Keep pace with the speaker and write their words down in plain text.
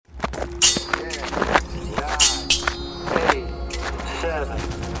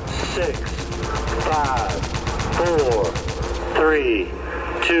3,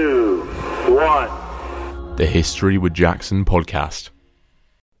 2, 1. The History with Jackson podcast.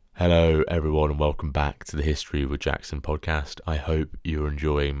 Hello everyone and welcome back to the History with Jackson podcast. I hope you're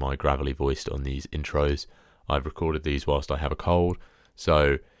enjoying my gravelly voice on these intros. I've recorded these whilst I have a cold,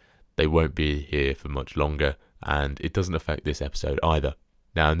 so they won't be here for much longer, and it doesn't affect this episode either.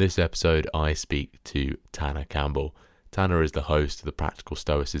 Now in this episode I speak to Tanner Campbell. Tanner is the host of the Practical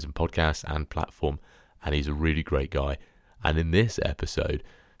Stoicism podcast and platform, and he's a really great guy. And in this episode,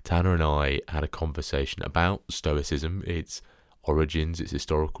 Tanner and I had a conversation about Stoicism, its origins, its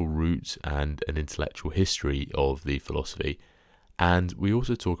historical roots, and an intellectual history of the philosophy. And we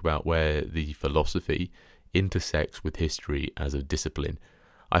also talk about where the philosophy intersects with history as a discipline.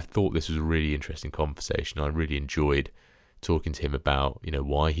 I thought this was a really interesting conversation. I really enjoyed talking to him about,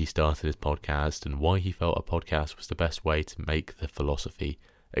 why he started his podcast and why he felt a podcast was the best way to make the philosophy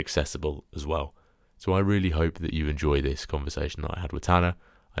accessible as well. So I really hope that you enjoy this conversation that I had with Tanner.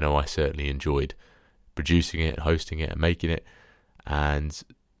 I know I certainly enjoyed producing it, hosting it, and making it. And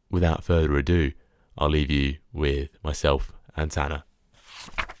without further ado, I'll leave you with myself and Tanner.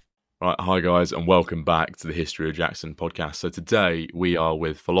 Right, hi guys, and welcome back to the History of Jackson podcast. So today we are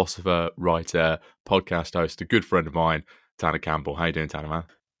with philosopher, writer, podcast host, a good friend of mine, Tanner Campbell. How you doing, Tanner, man?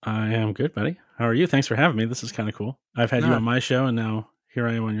 I am good, buddy. How are you? Thanks for having me. This is kind of cool. I've had you on my show, and now here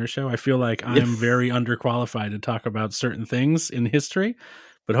I am on your show. I feel like I'm very underqualified to talk about certain things in history,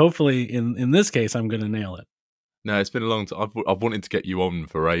 but hopefully in this case, I'm going to nail it. No, it's been a long time. I've wanted to get you on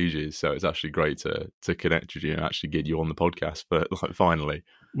for ages, so it's actually great to connect with you and actually get you on the podcast, but finally.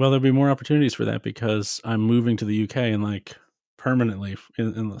 Well, there'll be more opportunities for that because I'm moving to the UK and permanently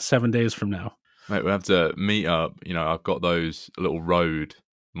in 7 days from now. Mate, we have to meet up. I've got those little Rode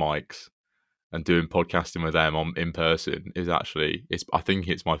mics, and doing podcasting with them in person is actually, I think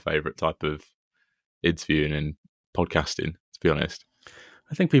it's my favourite type of interviewing and podcasting, to be honest.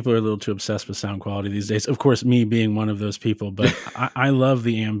 I think people are a little too obsessed with sound quality these days. Of course, me being one of those people, but I love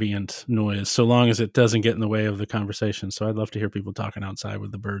the ambient noise so long as it doesn't get in the way of the conversation. So I'd love to hear people talking outside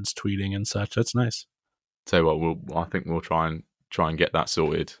with the birds tweeting and such. That's nice. Tell you what, I think we'll try and get that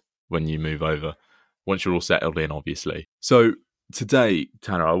sorted when you move over, once you're all settled in, obviously. So today,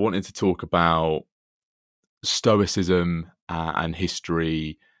 Tanner, I wanted to talk about Stoicism and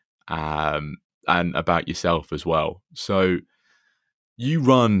history, and about yourself as well. So you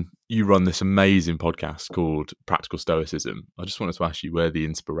run this amazing podcast called Practical Stoicism. I just wanted to ask you where the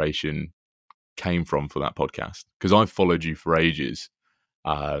inspiration came from for that podcast, because I've followed you for ages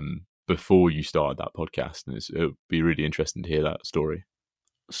before you started that podcast, and it would be really interesting to hear that story.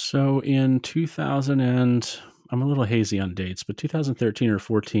 So in 2000 and I'm a little hazy on dates, but 2013 or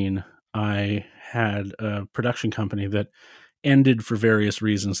 14, I had a production company that ended for various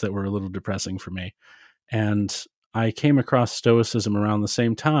reasons that were a little depressing for me. And I came across Stoicism around the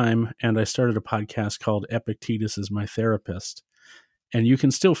same time, and I started a podcast called Epictetus is My Therapist. And you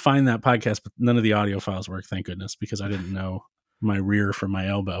can still find that podcast, but none of the audio files work, thank goodness, because I didn't know my rear from my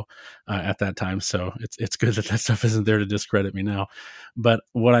elbow at that time. So it's good that stuff isn't there to discredit me now. But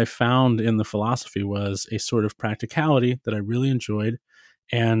what I found in the philosophy was a sort of practicality that I really enjoyed.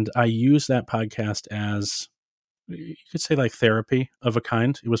 And I used that podcast as, you could say, like therapy of a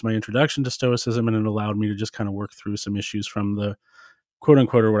kind. It was my introduction to Stoicism, and it allowed me to just kind of work through some issues from the quote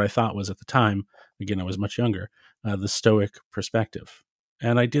unquote, or what I thought was at the time, again, I was much younger, the Stoic perspective.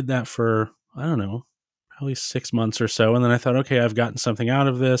 And I did that for, I don't know, probably 6 months or so. And then I thought, okay, I've gotten something out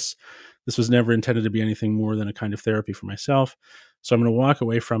of this. This was never intended to be anything more than a kind of therapy for myself. So I'm going to walk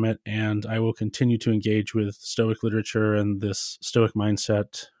away from it, and I will continue to engage with Stoic literature and this Stoic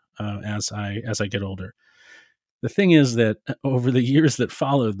mindset as I get older. The thing is that over the years that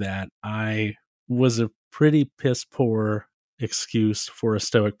followed that, I was a pretty piss poor excuse for a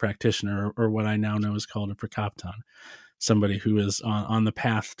Stoic practitioner, or what I now know is called a prakopton, somebody who is on the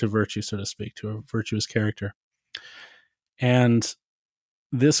path to virtue, so to speak, to a virtuous character. And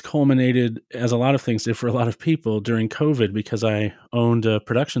this culminated, as a lot of things did for a lot of people, during COVID, because I owned a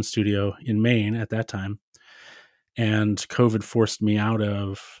production studio in Maine at that time. And COVID forced me out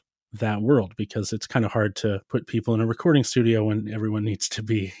of that world, because it's kind of hard to put people in a recording studio when everyone needs to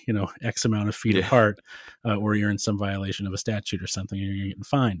be, X amount of feet apart, or you're in some violation of a statute or something, and you're getting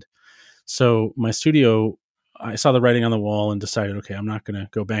fined. So my studio, I saw the writing on the wall and decided, okay, I'm not going to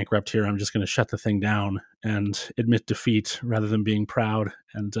go bankrupt here. I'm just going to shut the thing down and admit defeat rather than being proud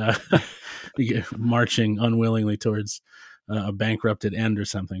and marching unwillingly towards a bankrupted end or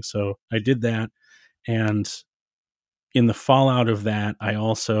something. So I did that. And in the fallout of that, I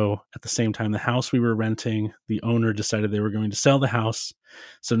also, at the same time, the house we were renting, the owner decided they were going to sell the house.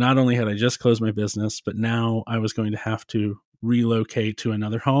 So not only had I just closed my business, but now I was going to have to relocate to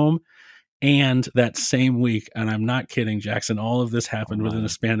another home. And that same week, and I'm not kidding, Jackson, all of this happened within a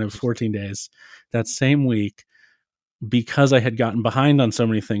span of 14 days. That same week, because I had gotten behind on so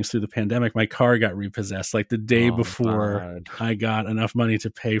many things through the pandemic, my car got repossessed like the day before man. I got enough money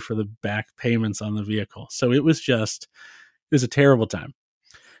to pay for the back payments on the vehicle. So it was a terrible time.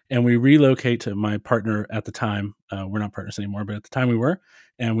 And we relocate to my partner at the time. We're not partners anymore, but at the time we were.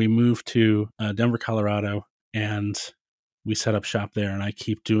 And we moved to Denver, Colorado, and we set up shop there. And I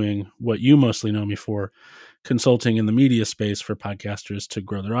keep doing what you mostly know me for, consulting in the media space for podcasters to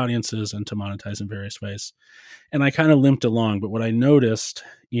grow their audiences and to monetize in various ways. And I kind of limped along. But what I noticed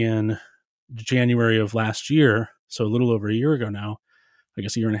in January of last year, so a little over a year ago now, I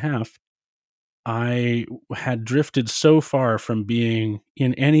guess a year and a half, I had drifted so far from being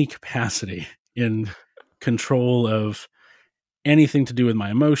in any capacity in control of anything to do with my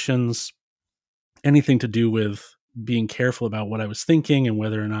emotions, anything to do with being careful about what I was thinking and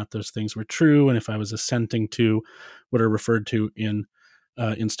whether or not those things were true, and if I was assenting to what are referred to in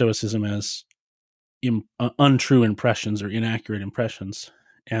Stoicism as untrue impressions or inaccurate impressions.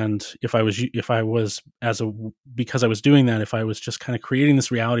 And because I was doing that, if I was just kind of creating this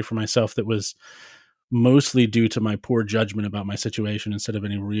reality for myself that was mostly due to my poor judgment about my situation instead of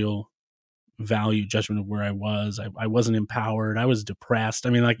any real value judgment of where I was, I wasn't empowered. I was depressed. I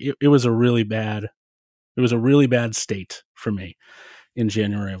mean, like it was a really bad state for me in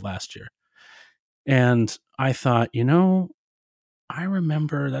January of last year. And I thought, I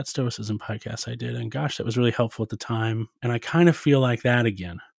remember that Stoicism podcast I did, and gosh, that was really helpful at the time. And I kind of feel like that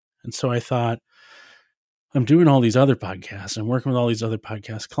again. And so I thought, I'm doing all these other podcasts. I'm working with all these other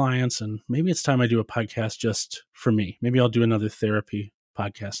podcast clients, and maybe it's time I do a podcast just for me. Maybe I'll do another therapy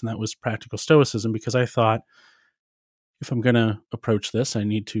podcast. And that was Practical Stoicism, because I thought, if I'm going to approach this, I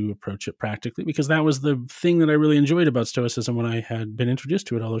need to approach it practically, because that was the thing that I really enjoyed about Stoicism when I had been introduced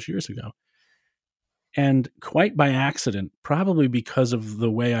to it all those years ago. And quite by accident, probably because of the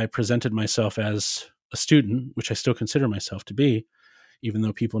way I presented myself as a student, which I still consider myself to be, even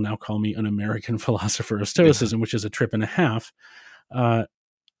though people now call me an American philosopher of Stoicism, which is a trip and a half.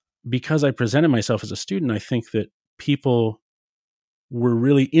 Because I presented myself as a student, I think that people were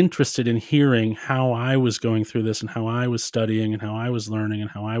really interested in hearing how I was going through this and how I was studying and how I was learning and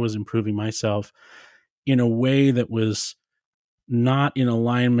how I was improving myself in a way that was not in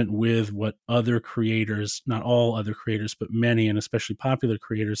alignment with what other creators, not all other creators, but many, and especially popular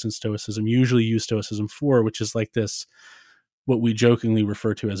creators in Stoicism, usually use Stoicism for, which is like this, what we jokingly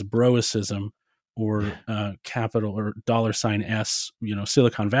refer to as broicism, or capital or $S,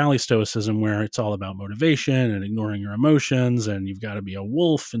 Silicon Valley Stoicism, where it's all about motivation and ignoring your emotions, and you've got to be a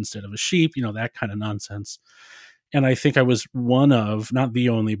wolf instead of a sheep, that kind of nonsense. And I think I was one of, not the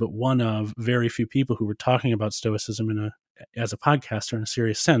only, but one of very few people who were talking about Stoicism as a podcaster in a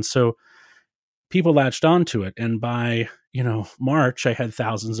serious sense. So people latched onto it. And by, March, I had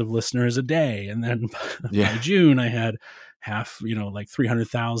thousands of listeners a day. And then by June, I had like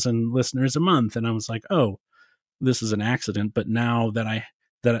 300,000 listeners a month. And I was like, oh, this is an accident. But now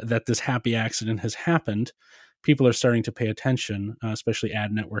that this happy accident has happened, people are starting to pay attention, especially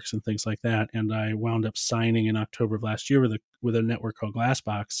ad networks and things like that. And I wound up signing in October of last year with a network called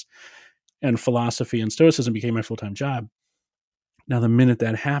Glassbox, and philosophy and Stoicism became my full-time job. Now, the minute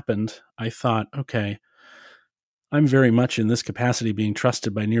that happened, I thought, okay, I'm very much in this capacity being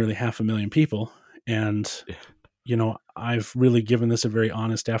trusted by nearly 500,000 people. And, I've really given this a very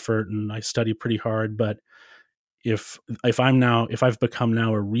honest effort, and I study pretty hard. But if I've become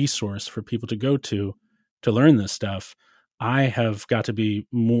now a resource for people to go to learn this stuff, I have got to be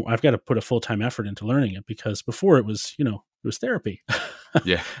more, I've got to put a full-time effort into learning it, because before it was therapy.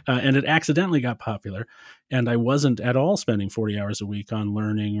 Yeah. And it accidentally got popular, and I wasn't at all spending 40 hours a week on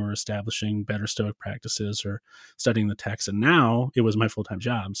learning or establishing better Stoic practices or studying the text. And now it was my full-time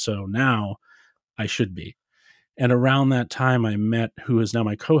job. So now I should be. And around that time, I met who is now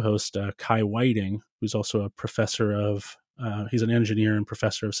my co-host, Kai Whiting, who's also a professor of, he's an engineer and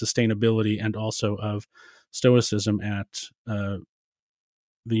professor of sustainability and also of Stoicism at the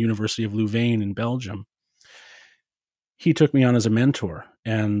University of Louvain in Belgium. He took me on as a mentor,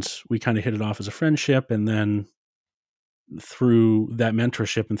 and we kind of hit it off as a friendship. And then through that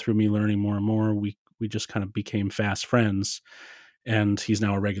mentorship and through me learning more and more, we just kind of became fast friends. And he's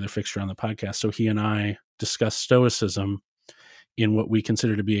now a regular fixture on the podcast. So he and I discuss Stoicism in what we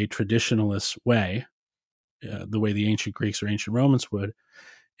consider to be a traditionalist way, the way the ancient Greeks or ancient Romans would.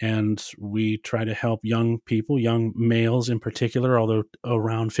 And we try to help young people, young males in particular, although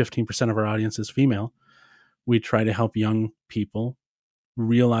around 15% of our audience is female. We try to help young people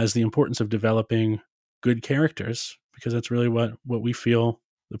realize the importance of developing good characters, because that's really what we feel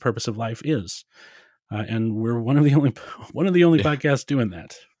the purpose of life is. And we're one of the only podcasts doing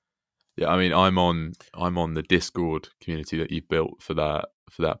that. Yeah, I mean, I'm on the Discord community that you built for that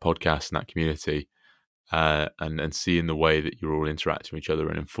podcast and that community, and seeing the way that you're all interacting with each other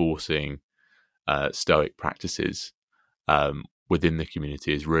and enforcing Stoic practices within the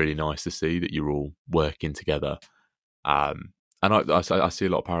community is really nice to see, that you're all working together. And I see a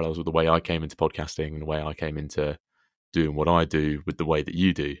lot of parallels with the way I came into podcasting and the way I came into doing what I do with the way that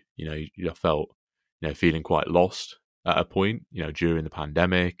you do. I felt, feeling quite lost at a point, during the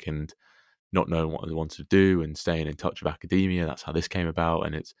pandemic, and not knowing what I wanted to do and staying in touch with academia. That's how this came about.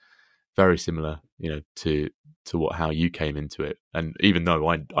 And it's very similar, to how you came into it. And even though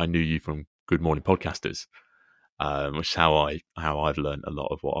I knew you from Good Morning Podcasters, which is how I've learned a lot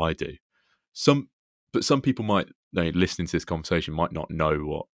of what I do. Some people might, listening to this conversation, might not know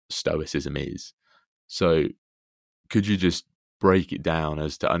what Stoicism is. So could you just break it down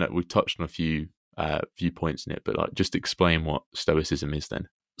as to, I know we've touched on a few points in it, but just explain what Stoicism is then.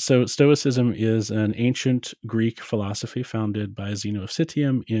 So Stoicism is an ancient Greek philosophy founded by Zeno of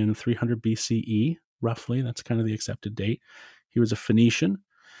Citium in 300 BCE, roughly. That's kind of the accepted date. He was a Phoenician,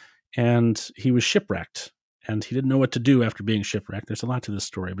 and he was shipwrecked, and he didn't know what to do after being shipwrecked. There's a lot to this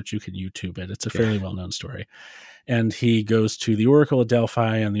story, but you can YouTube it. It's a fairly well-known story. And he goes to the Oracle of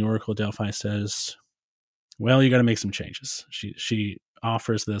Delphi, and the Oracle of Delphi says, well, you got to make some changes. She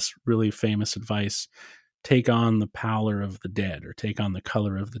offers this really famous advice: take on the pallor of the dead, or take on the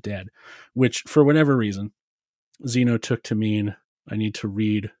color of the dead, which for whatever reason, Zeno took to mean I need to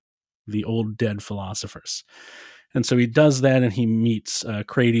read the old dead philosophers. And so he does that, and he meets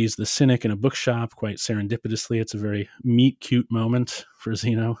Crates the cynic in a bookshop quite serendipitously. It's a very meet-cute moment for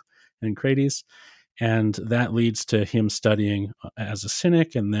Zeno and Crates. And that leads to him studying as a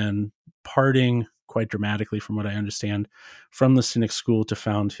cynic, and then parting quite dramatically, from what I understand, from the cynic school to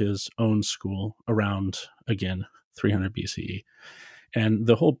found his own school around, again, 300 BCE. And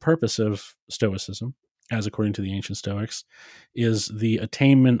the whole purpose of Stoicism, as according to the ancient Stoics, is the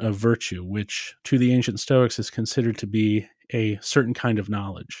attainment of virtue, which to the ancient Stoics is considered to be a certain kind of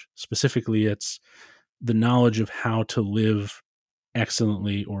knowledge. Specifically, it's the knowledge of how to live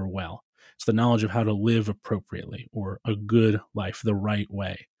excellently or well. It's the knowledge of how to live appropriately, or a good life, the right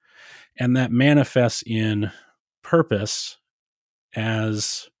way. And that manifests in purpose,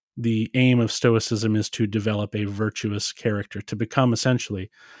 as the aim of Stoicism is to develop a virtuous character, to become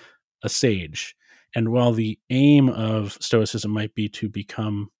essentially a sage. And while the aim of Stoicism might be to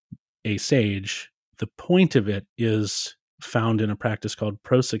become a sage, the point of it is found in a practice called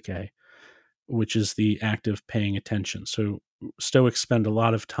prosike, which is the act of paying attention. So Stoics spend a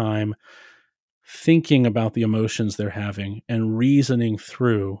lot of time thinking about the emotions they're having and reasoning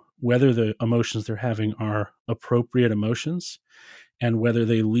through whether the emotions they're having are appropriate emotions, and whether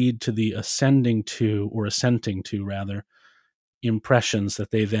they lead to the assenting to rather, impressions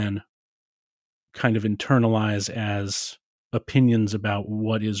that they then kind of internalize as opinions about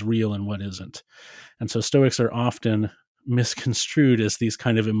what is real and what isn't. And so Stoics are often misconstrued as these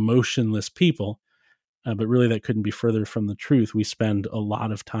kind of emotionless people, but really that couldn't be further from the truth. We spend a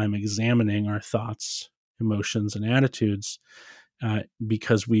lot of time examining our thoughts, emotions, and attitudes,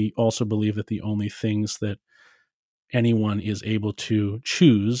 because we also believe that the only things that anyone is able to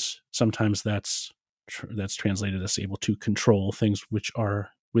choose, sometimes that's translated as able to control, things which are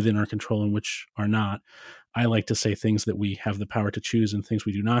within our control and which are not. I like to say things that we have the power to choose and things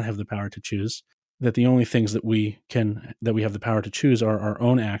we do not have the power to choose. That the only things that we have the power to choose are our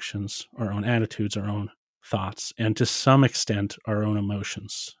own actions, our own attitudes, our own thoughts, and to some extent our own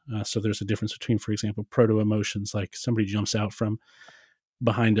emotions. So there's a difference between, for example, proto-emotions, like somebody jumps out from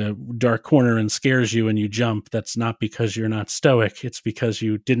behind a dark corner and scares you and you jump. That's not because you're not stoic. It's because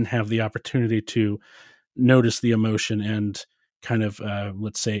you didn't have the opportunity to notice the emotion and kind of,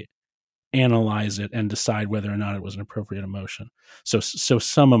 let's say, analyze it and decide whether or not it was an appropriate emotion. So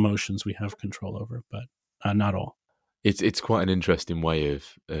some emotions we have control over, but not all. It's quite an interesting way of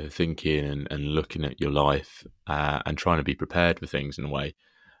thinking and looking at your life, and trying to be prepared for things in a way,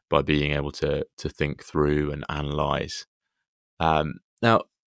 by being able to think through and analyze. Now,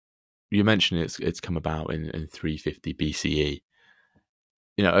 you mentioned it's come about in 350 BCE.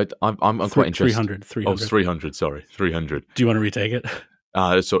 I'm quite interested. 300. Oh, 300. Sorry, 300. Do you want to retake it?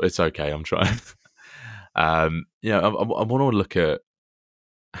 It's okay. I'm trying. I want to look at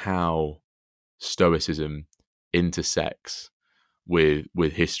how Stoicism intersects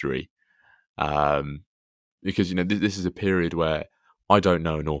with history, because this is a period where I don't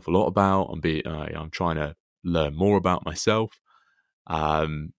know an awful lot about. I'm trying to learn more about myself,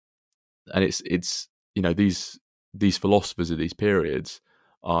 and it's these these philosophers of these periods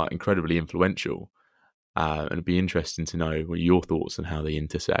are incredibly influential. And it'd be interesting to know what your thoughts on how they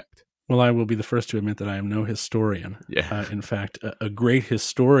intersect. Well, I will be the first to admit that I am no historian. Yeah. In fact, a great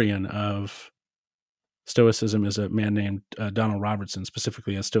historian of Stoicism is a man named Donald Robertson,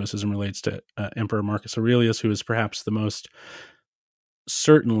 specifically as Stoicism relates to Emperor Marcus Aurelius, who is perhaps the most,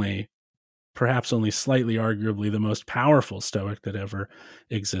 certainly, perhaps only slightly arguably the most powerful Stoic that ever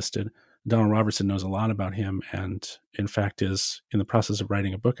existed. Donald Robertson knows a lot about him, and in fact is in the process of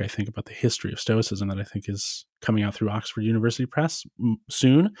writing a book, I think, about the history of Stoicism that I think is coming out through Oxford University Press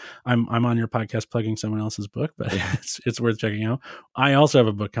soon. I'm on your podcast plugging someone else's book, but Yeah. it's worth checking out. I also have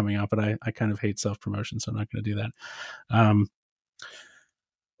a book coming out, but I kind of hate self-promotion, so I'm not going to do that.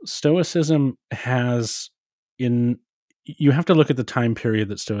 Stoicism has you have to look at the time period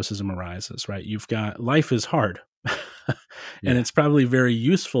that Stoicism arises, right? You've got life is hard. And it's probably very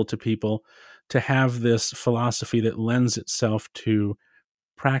useful to people to have this philosophy that lends itself to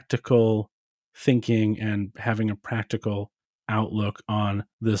practical thinking and having a practical outlook on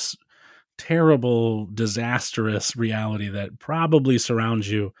this terrible, disastrous reality that probably surrounds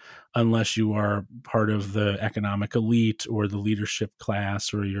you unless you are part of the economic elite or the leadership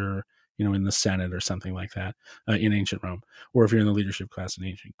class, or you're, in the Senate or something like that in ancient Rome, or if you're in the leadership class in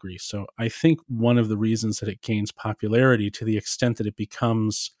ancient Greece. So I think one of the reasons that it gains popularity to the extent that it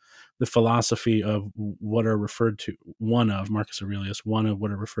becomes the philosophy of what are referred to, Marcus Aurelius, one of what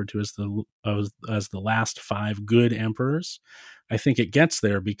are referred to as the last 5 good emperors. I think it gets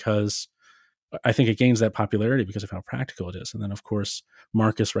there because I think it gains that popularity because of how practical it is. And then, of course,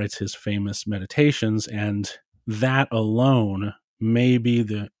 Marcus writes his famous Meditations, and that alone may be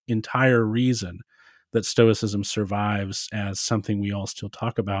the entire reason that Stoicism survives as something we all still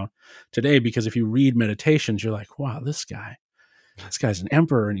talk about today. Because if you read Meditations, you're like, wow, this guy's an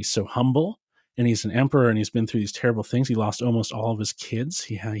emperor, and he's so humble, and he's an emperor, and he's been through these terrible things. He lost almost all of his kids.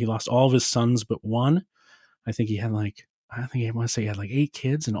 He lost all of his sons but one. I think I want to say he had like 8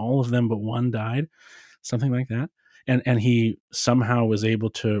 kids, and all of them but one died, something like that. And he somehow was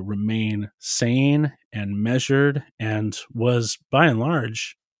able to remain sane and measured, and was by and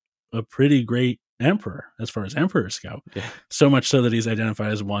large a pretty great emperor as far as emperors go. Yeah. So much so that he's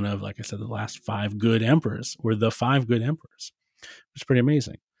identified as one of, like I said, the last 5 good emperors, or the 5 good emperors, which is pretty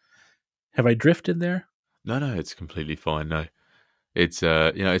amazing. Have I drifted there? No, it's completely fine. No, it's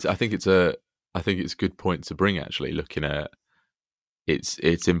I think it's a good point to bring, actually, looking at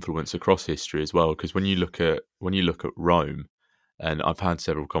its influence across history as well. Because when you look at Rome, and I've had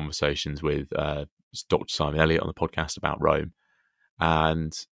several conversations with Dr. Simon Elliott on the podcast about Rome,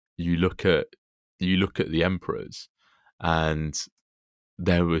 and you look at the emperors, and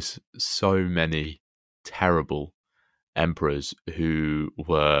there was so many terrible emperors who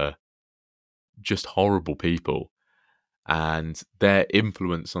were just horrible people, and their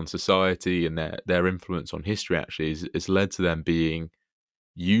influence on society and their influence on history actually is led to them being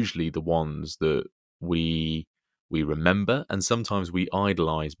usually the ones that we remember, and sometimes we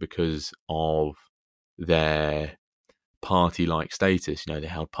idolize because of their party-like status. They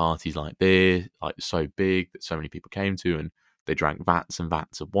held parties like this, like so big that so many people came to, and they drank vats and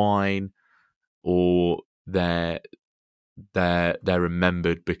vats of wine, or they're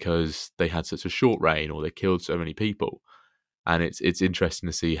remembered because they had such a short reign, or they killed so many people. And it's interesting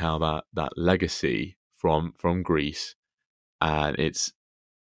to see how that legacy from Greece and its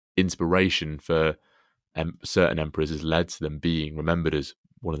inspiration for certain emperors has led to them being remembered as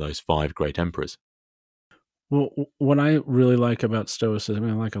one of those 5 great emperors. Well, what I really like about Stoicism,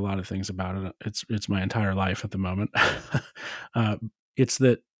 I like a lot of things about it. It's my entire life at the moment. It's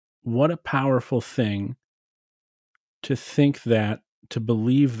that what a powerful thing to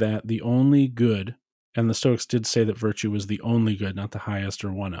believe that the only good, and the Stoics did say that virtue was the only good, not the highest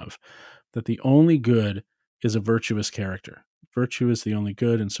or one of, that the only good is a virtuous character. Virtue is the only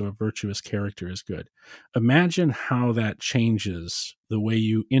good, and so a virtuous character is good. Imagine how that changes the way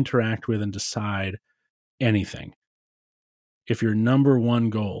you interact with and decide anything. If your number one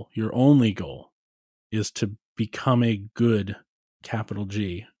goal, your only goal, is to become a good, capital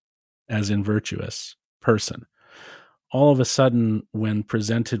G, as in virtuous person, all of a sudden, when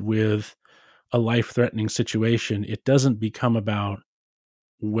presented with a life-threatening situation, it doesn't become about,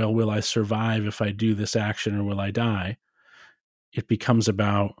 well, will I survive if I do this action, or will I die? It becomes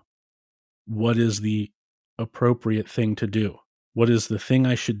about, what is the appropriate thing to do? What is the thing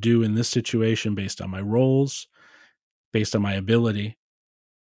I should do in this situation based on my roles, based on my ability,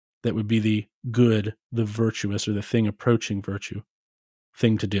 that would be the good, the virtuous, or the thing approaching virtue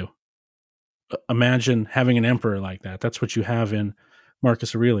thing to do? Imagine having an emperor like that. That's what you have in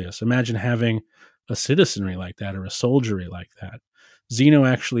Marcus Aurelius. Imagine having a citizenry like that or a soldiery like that. Zeno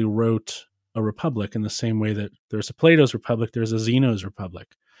actually wrote a republic in the same way that there's a Plato's republic, there's a Zeno's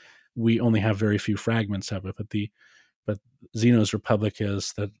republic. We only have very few fragments of it, but Zeno's republic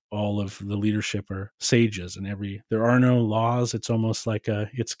is that all of the leadership are sages, and there are no laws. It's almost like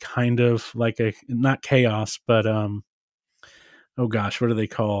it's kind of like not chaos, but oh gosh, what do they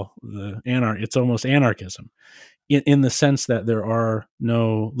call it's almost anarchism in the sense that there are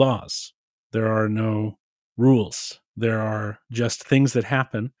no laws, there are no rules, there are just things that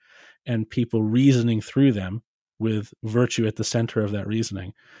happen and people reasoning through them with virtue at the center of that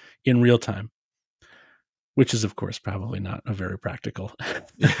reasoning in real time, which is, of course, probably not a very practical,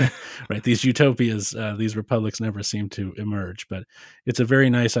 right? These utopias, these republics never seem to emerge, but it's a very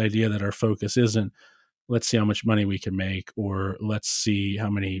nice idea that our focus isn't, let's see how much money we can make, or let's see how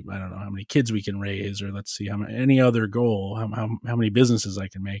many kids we can raise, or let's see any other goal, how many businesses I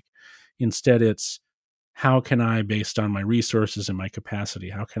can make. Instead, it's how can I, based on my resources and my capacity,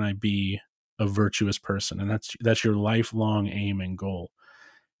 how can I be a virtuous person? And that's your lifelong aim and goal.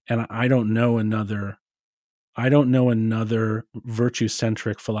 And I don't know another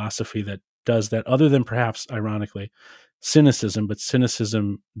virtue-centric philosophy that does that, other than perhaps, ironically, cynicism. But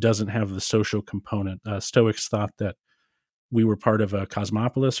cynicism doesn't have the social component. Stoics thought that we were part of a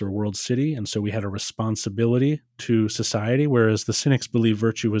cosmopolis or world city, and so we had a responsibility to society, whereas the cynics believed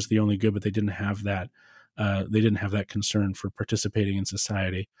virtue was the only good, but they didn't have that. They didn't have that concern for participating in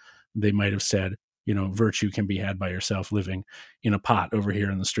society. They might have said, virtue can be had by yourself living in a pot over here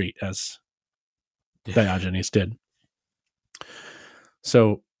in the street, as Diogenes did.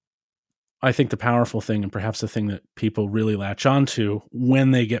 So I think the powerful thing, and perhaps the thing that people really latch onto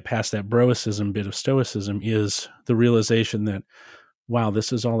when they get past that Broicism bit of Stoicism, is the realization that, wow,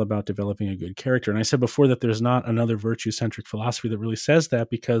 this is all about developing a good character. And I said before that there's not another virtue-centric philosophy that really says that,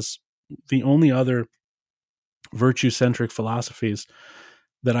 because the only other virtue-centric philosophies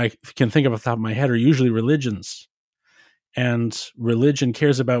that I can think of off the top of my head are usually religions. And religion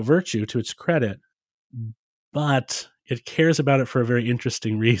cares about virtue to its credit, but it cares about it for a very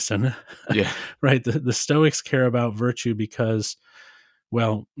interesting reason. Yeah. Right? The Stoics care about virtue because,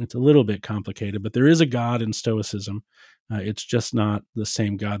 well, it's a little bit complicated, but there is a God in Stoicism. It's just not the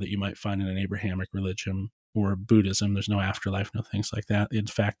same God that you might find in an Abrahamic religion or Buddhism. There's no afterlife, no things like that. In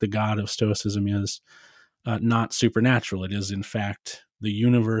fact, the God of Stoicism is not supernatural. It is, in fact, the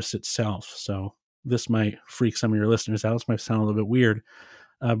universe itself. So this might freak some of your listeners out. This might sound a little bit weird,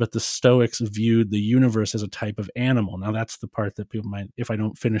 but the Stoics viewed the universe as a type of animal. Now, that's the part that people might, if I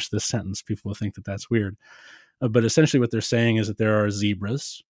don't finish this sentence, people will think that that's weird. But essentially what they're saying is that there are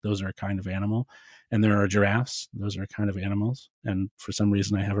zebras. Those are a kind of animal. And there are giraffes. Those are a kind of animals. And for some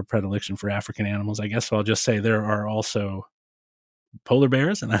reason, I have a predilection for African animals, I guess. So I'll just say there are also polar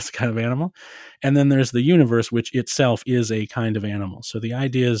bears, and that's a kind of animal. And then there's the universe, which itself is a kind of animal. So the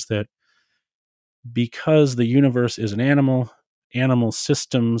idea is that because the universe is an animal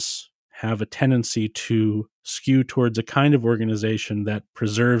systems have a tendency to skew towards a kind of organization that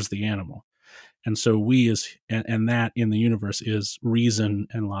preserves the animal. And so and that in the universe is reason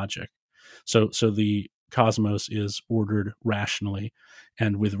and logic. So the cosmos is ordered rationally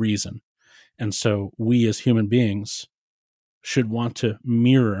and with reason. And so we as human beings should want to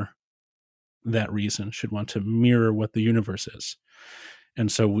mirror that reason, should want to mirror what the universe is.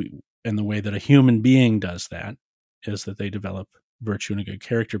 And so and the way that a human being does that is that they develop virtue and a good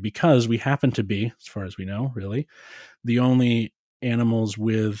character, because we happen to be, as far as we know, really, the only animals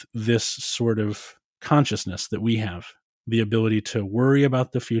with this sort of consciousness that we have, the ability to worry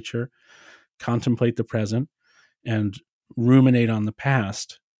about the future, contemplate the present, and ruminate on the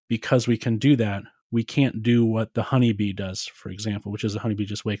past. Because we can do that, we can't do what the honeybee does, for example, which is the honeybee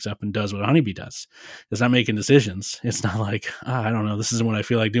just wakes up and does what a honeybee does. It's not making decisions. It's not like, I don't know, this isn't what I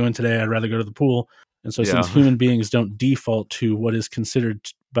feel like doing today. I'd rather go to the pool. And so since human beings don't default to what is considered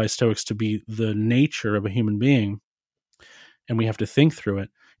by Stoics to be the nature of a human being, and we have to think through it,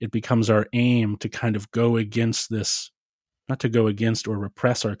 it becomes our aim to kind of go against this, not to go against or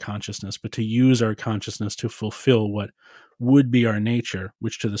repress our consciousness, but to use our consciousness to fulfill what would be our nature,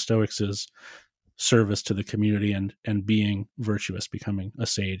 which to the Stoics is service to the community and being virtuous, becoming a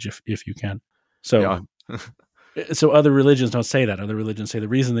sage if you can. So so other religions don't say that. Other religions say the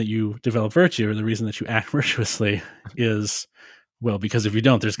reason that you develop virtue, or the reason that you act virtuously, is, well, because if you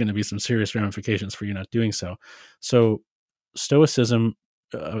don't, there's going to be some serious ramifications for you not doing so. So Stoicism,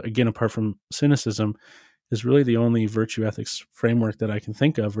 again, apart from cynicism, is really the only virtue ethics framework that I can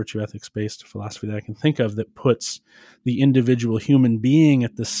think of, virtue ethics-based philosophy that I can think of, that puts the individual human being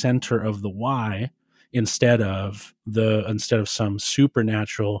at the center of the why, instead of some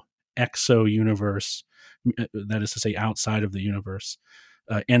supernatural exo-universe, that is to say outside of the universe,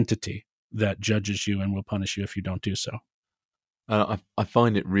 entity that judges you and will punish you if you don't do so. I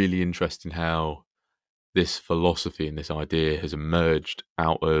find it really interesting how this philosophy and this idea has emerged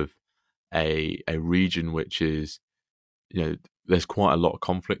out of a region which is, there's quite a lot of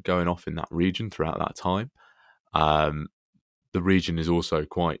conflict going off in that region throughout that time. The region is also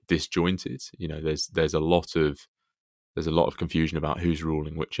quite disjointed. There's a lot of confusion about who's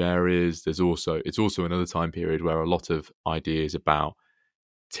ruling which areas. It's also another time period where a lot of ideas about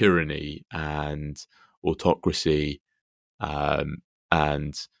tyranny and autocracy,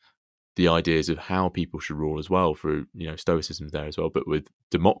 and the ideas of how people should rule as well, through Stoicism there as well. But with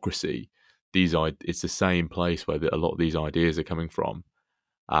democracy, it's the same place where a lot of these ideas are coming from,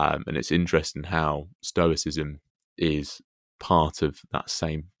 and it's interesting how Stoicism is part of that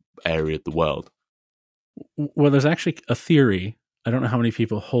same area of the world. Well, there's actually a theory. I don't know how many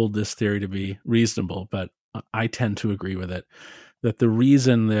people hold this theory to be reasonable, but I tend to agree with it, that the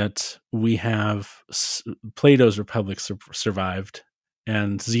reason that we have Plato's Republic survived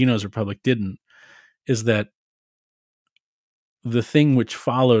and Zeno's Republic didn't is that the thing which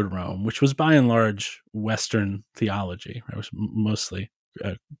followed Rome, which was by and large Western theology, right, it was mostly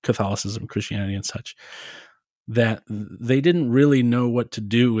Catholicism, Christianity, and such, that they didn't really know what to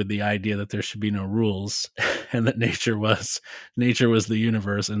do with the idea that there should be no rules, and that nature was the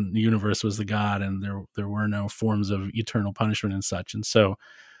universe, and the universe was the God, and there were no forms of eternal punishment and such. And so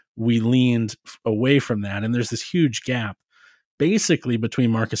we leaned away from that, and there's this huge gap basically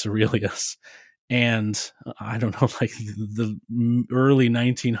between Marcus Aurelius and I don't know, like the early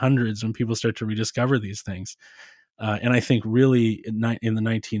 1900s, when people start to rediscover these things. And I think really in the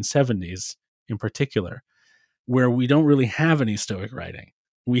 1970s in particular, where we don't really have any Stoic writing.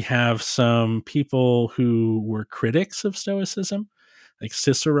 We have some people who were critics of Stoicism, like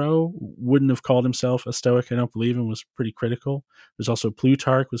Cicero wouldn't have called himself a Stoic, I don't believe, and was pretty critical. There's also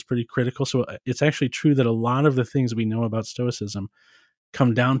Plutarch was pretty critical. So it's actually true that a lot of the things we know about Stoicism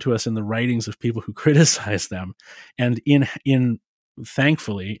come down to us in the writings of people who criticize them. And in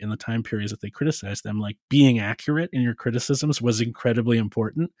thankfully, in the time periods that they criticized them, like being accurate in your criticisms was incredibly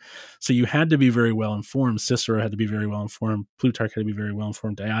important. So you had to be very well informed. Cicero had to be very well informed. Plutarch had to be very well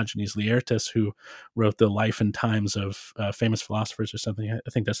informed. Diogenes Laertius, who wrote the Life and Times of Famous Philosophers or something, I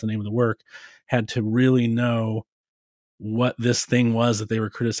think that's the name of the work, had to really know what this thing was that they were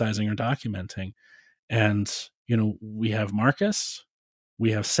criticizing or documenting. And, we have Marcus,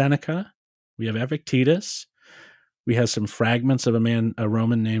 we have Seneca, we have Epictetus, we have some fragments of a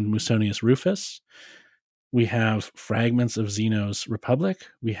Roman named Musonius Rufus. We have fragments of Zeno's Republic.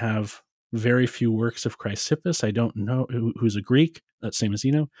 We have very few works of Chrysippus. I don't know who's a Greek, same as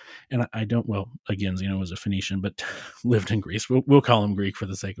Zeno. And again, Zeno was a Phoenician, but lived in Greece. We'll call him Greek for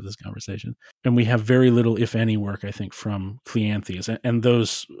the sake of this conversation. And we have very little, if any, work, I think, from Cleanthes. And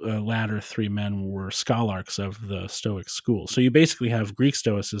those latter three men were scholarchs of the Stoic school. So you basically have Greek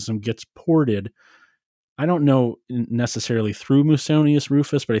Stoicism gets ported, I don't know necessarily through Musonius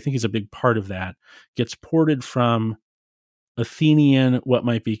Rufus, but I think he's a big part of that, gets ported from Athenian, what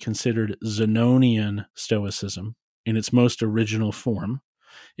might be considered Zenonian Stoicism in its most original form.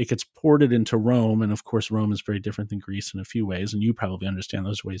 It gets ported into Rome, and of course Rome is very different than Greece in a few ways, and you probably understand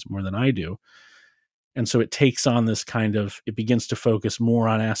those ways more than I do. And so it takes on this it begins to focus more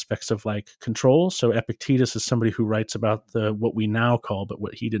on aspects of like control. So Epictetus is somebody who writes about what we now call, but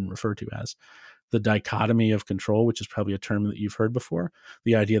what he didn't refer to as, the dichotomy of control, which is probably a term that you've heard before,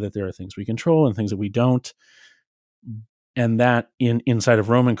 the idea that there are things we control and things that we don't. And that inside of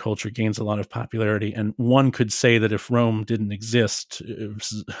Roman culture gains a lot of popularity. And one could say that if Rome didn't exist,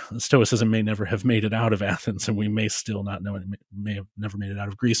 Stoicism may never have made it out of Athens, and we may still not know it. It may have never made it out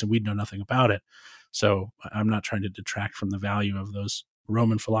of Greece, and we'd know nothing about it. So I'm not trying to detract from the value of those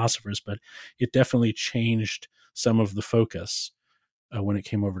Roman philosophers, but it definitely changed some of the focus when it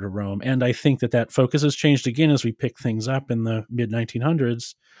came over to Rome. And I think that focus has changed again as we pick things up in the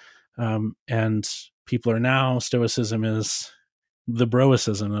mid-1900s. And people are now, Stoicism is the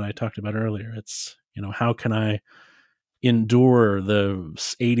Broicism that I talked about earlier. It's, how can I endure the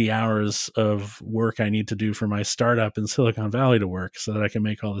 80 hours of work I need to do for my startup in Silicon Valley to work so that I can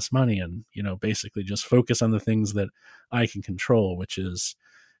make all this money and, basically just focus on the things that I can control, which is,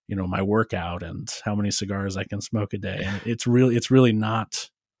 my workout and how many cigars I can smoke a day. And it's really not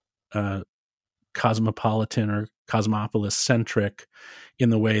cosmopolitan or cosmopolis centric in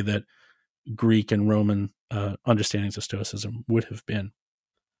the way that Greek and Roman understandings of Stoicism would have been.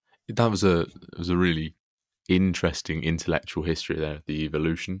 That was a really interesting intellectual history there, the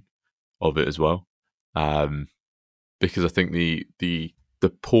evolution of it as well, because I think the the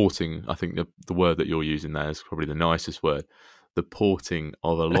porting, I think the word that you're using there is probably the nicest word, the porting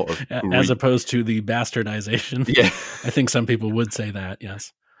of a lot of Greek. As opposed to the bastardization. Yeah. I think some people would say that,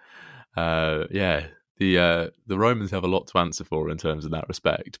 yes. Yeah, the Romans have a lot to answer for in terms of that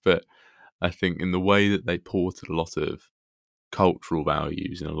respect, but I think in the way that they ported a lot of cultural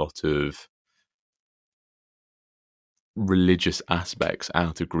values and a lot of religious aspects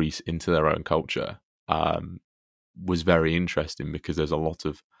out of Greece into their own culture was very interesting, because there's a lot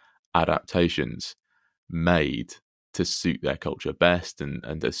of adaptations made to suit their culture best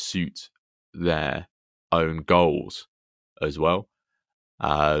and to suit their own goals as well.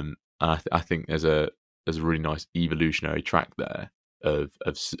 And I think there's a really nice evolutionary track there of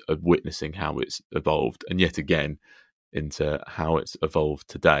witnessing how it's evolved, and yet again into how it's evolved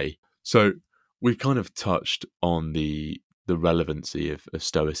today. So we've kind of touched on the relevancy of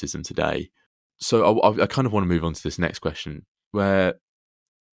Stoicism today. So I kind of want to move on to this next question, where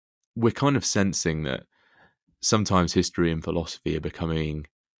we're kind of sensing that sometimes history and philosophy are becoming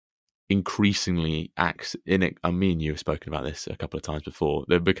increasingly I mean, you've spoken about this a couple of times before.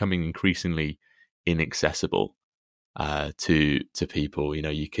 They're becoming increasingly inaccessible to people. You know,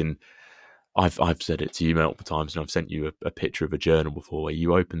 you can. I've said it to you multiple times, and I've sent you a picture of a journal before, where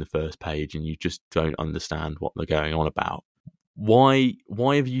you open the first page and you just don't understand what they're going on about. Why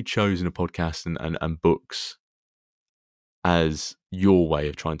have you chosen a podcast and books as your way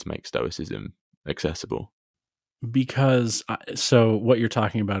of trying to make Stoicism accessible? Because so what you're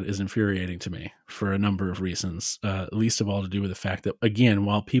talking about is infuriating to me for a number of reasons, least of all to do with the fact that, again,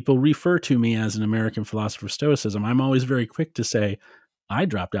 while people refer to me as an American philosopher of Stoicism, I'm always very quick to say I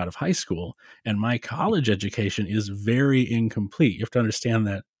dropped out of high school and my college education is very incomplete. You have to understand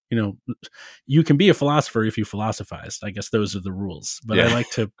that, you can be a philosopher if you philosophized. I guess those are the rules. But Yeah.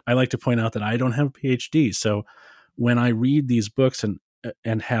 I like to point out that I don't have a PhD. So when I read these books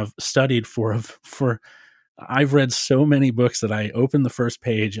and have studied for I've read so many books that I open the first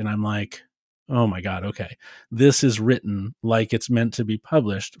page and I'm like, oh my God, okay. This is written like it's meant to be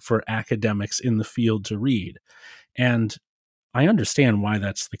published for academics in the field to read. And I understand why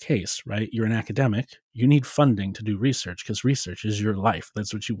that's the case, right? You're an academic. You need funding to do research because research is your life.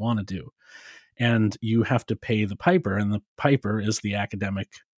 That's what you want to do. And you have to pay the piper, and the piper is the academic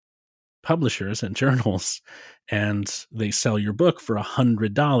publishers and journals, and they sell your book for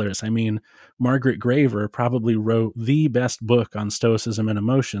 $100. I mean, Margaret Graver probably wrote the best book on Stoicism and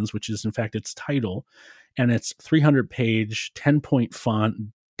emotions, which is in fact its title, and it's 300-page, 10-point font,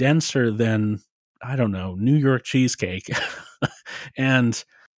 denser than, I don't know, New York cheesecake. And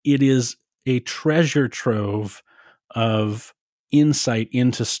it is a treasure trove of insight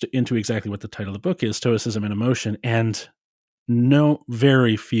into exactly what the title of the book is, Stoicism and Emotion. And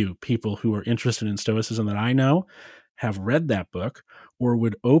very few people who are interested in Stoicism that I know have read that book or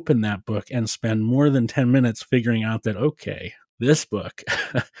would open that book and spend more than 10 minutes figuring out that, okay, this book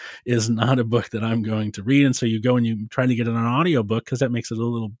is not a book that I'm going to read. And so you go and you try to get an audiobook because that makes it a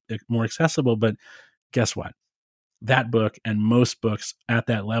little bit more accessible. But guess what? That book and most books at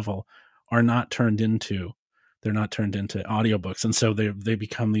that level are not turned into audiobooks. And so they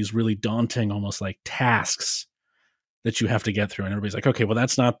become these really daunting, almost like tasks that you have to get through. And everybody's like, okay, well,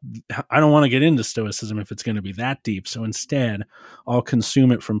 I don't want to get into Stoicism if it's going to be that deep. So instead I'll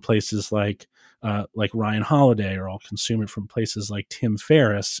consume it from places like Ryan Holiday, or I'll consume it from places like Tim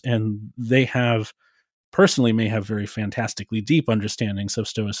Ferriss. And they may have very fantastically deep understandings of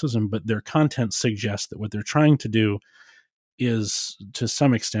Stoicism, but their content suggests that what they're trying to do is, to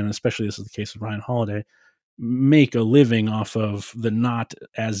some extent, especially this is the case with Ryan Holiday, make a living off of the not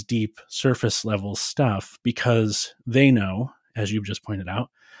as deep surface level stuff, because they know, as you've just pointed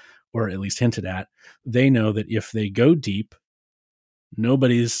out, or at least hinted at, they know that if they go deep,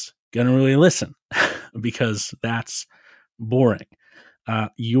 nobody's going to really listen because that's boring.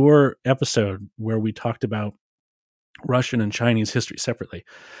 Your episode where we talked about Russian and Chinese history separately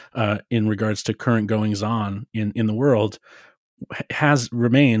in regards to current goings on in the world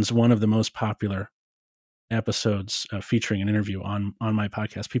remains one of the most popular episodes featuring an interview on my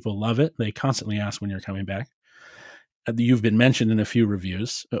podcast. People love it. They constantly ask when you're coming back. You've been mentioned in a few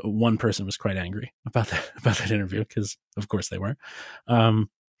reviews. One person was quite angry about that interview because, of course, they were.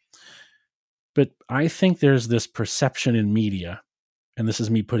 But I think there's this perception in media, and this is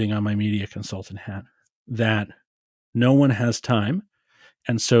me putting on my media consultant hat, that no one has time,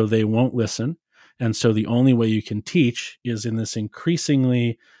 and so they won't listen. And so the only way you can teach is in this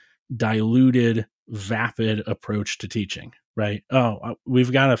increasingly diluted, vapid approach to teaching, right? Oh,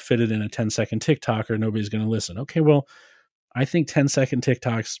 we've got to fit it in a 10-second TikTok or nobody's going to listen. Okay, well, I think 10-second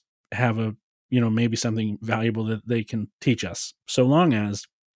TikToks have a maybe something valuable that they can teach us, so long as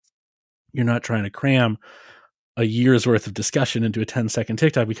you're not trying to cram a year's worth of discussion into a 10-second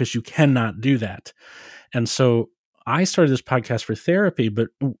TikTok, because you cannot do that. And so I started this podcast for therapy, but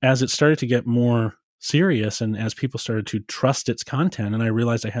as it started to get more serious and as people started to trust its content, and I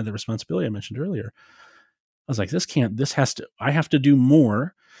realized I had the responsibility I mentioned earlier, I was like, I have to do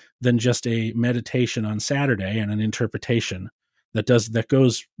more than just a meditation on Saturday and an interpretation that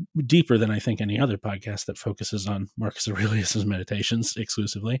goes deeper than I think any other podcast that focuses on Marcus Aurelius's meditations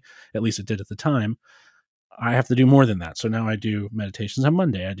exclusively. At least it did at the time. I have to do more than that. So now I do meditations on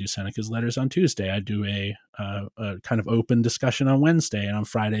Monday. I do Seneca's letters on Tuesday. I do a kind of open discussion on Wednesday. And on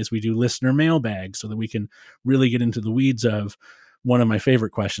Fridays, we do listener mailbag so that we can really get into the weeds of one of my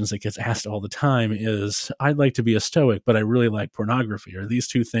favorite questions that gets asked all the time is, I'd like to be a Stoic, but I really like pornography. Are these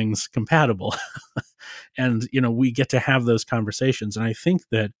two things compatible? And, we get to have those conversations. And I think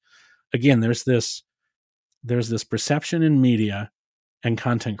that, again, there's this perception in media and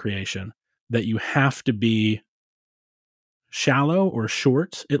content creation that you have to be shallow or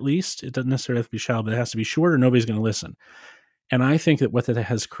short, at least. It doesn't necessarily have to be shallow, but it has to be short or nobody's going to listen. And I think that what that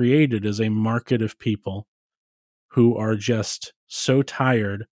has created is a market of people who are just so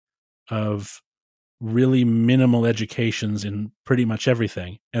tired of really minimal educations in pretty much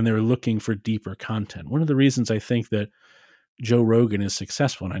everything, and they're looking for deeper content. One of the reasons I think that Joe Rogan is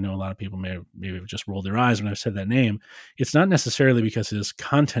successful, and I know a lot of people maybe have just rolled their eyes when I've said that name, it's not necessarily because his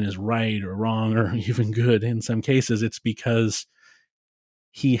content is right or wrong or even good. In some cases, it's because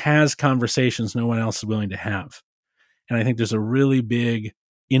he has conversations no one else is willing to have. And I think there's a really big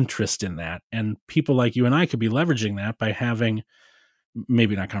interest in that. And people like you and I could be leveraging that by having,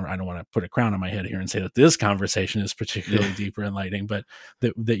 maybe not, I don't want to put a crown on my head here and say that this conversation is particularly deep or enlightening, but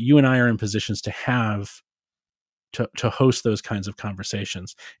that you and I are in positions to have to host those kinds of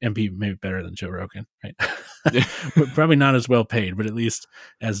conversations and be maybe better than Joe Rogan, right? Probably not as well paid, but at least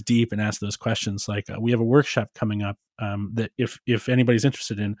as deep and ask those questions. Like we have a workshop coming up that if anybody's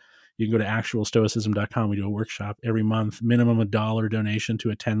interested in, you can go to actualstoicism.com. We do a workshop every month, minimum $1 donation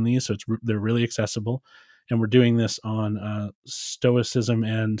to attend these. So they're really accessible. And we're doing this on Stoicism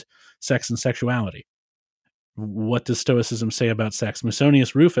and sex and sexuality. What does Stoicism say about sex?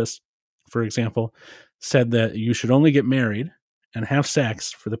 Musonius Rufus, for example, said that you should only get married and have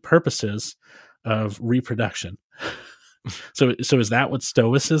sex for the purposes of reproduction. So is that what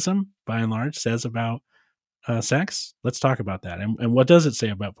Stoicism, by and large, says about sex? Let's talk about that. And what does it say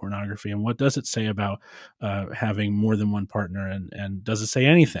about pornography? And what does it say about having more than one partner? And does it say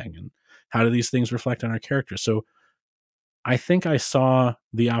anything? And how do these things reflect on our character? So I think I saw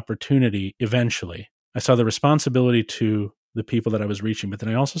the opportunity eventually. I saw the responsibility to the people that I was reaching, but then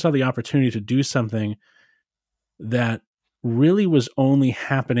I also saw the opportunity to do something that really was only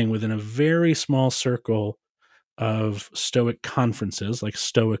happening within a very small circle of Stoic conferences, like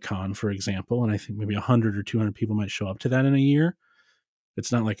Stoicon, for example. And I think maybe 100 or 200 people might show up to that in a year.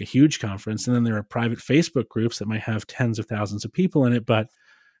 It's not like a huge conference. And then there are private Facebook groups that might have tens of thousands of people in it, but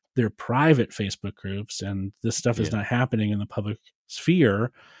they're private Facebook groups, and this stuff is not happening in the public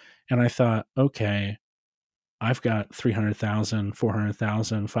sphere. And I thought, okay, I've got 300,000,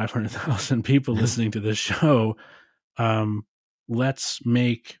 400,000, 500,000 people listening to this show. Let's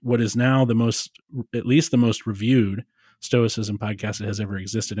make what is now at least the most reviewed Stoicism podcast that has ever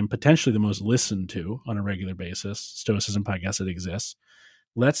existed, and potentially the most listened to on a regular basis Stoicism podcast that exists.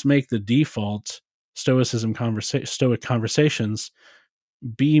 Let's make the default Stoic conversations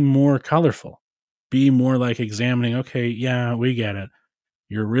be more colorful, be more like examining, okay, yeah, we get it.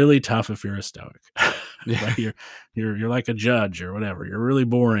 You're really tough if you're a Stoic. Right? You're like a judge or whatever. You're really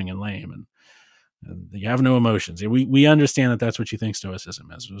boring and lame and you have no emotions. We understand that that's what you think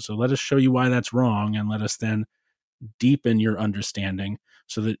Stoicism is. So let us show you why that's wrong, and let us then deepen your understanding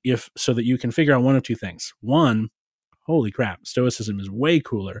so that you can figure out one of two things. One, holy crap, Stoicism is way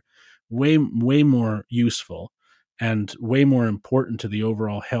cooler, way more useful, and way more important to the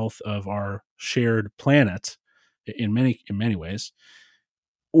overall health of our shared planet in many ways.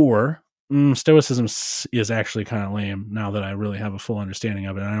 Or Stoicism is actually kind of lame now that I really have a full understanding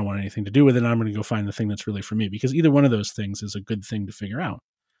of it, and I don't want anything to do with it. I'm going to go find the thing that's really for me, because either one of those things is a good thing to figure out.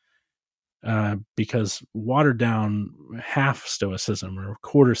 Because watered down half Stoicism or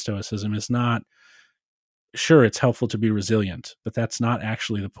quarter Stoicism is not, sure, it's helpful to be resilient, but that's not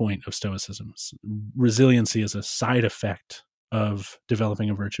actually the point of Stoicism. Resiliency is a side effect of developing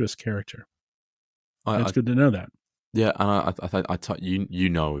a virtuous character. It's good to know that. Yeah, and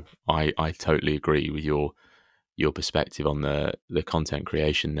I totally agree with your perspective on the content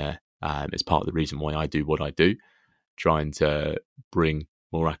creation there. It's part of the reason why I do what I do, trying to bring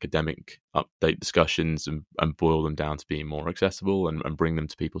more academic update discussions and boil them down to being more accessible and bring them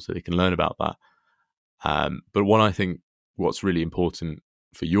to people so they can learn about that. But I think what's really important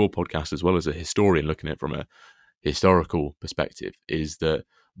for your podcast, as well as a historian looking at it from a historical perspective, is that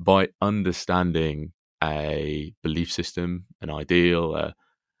by understanding a belief system, an ideal,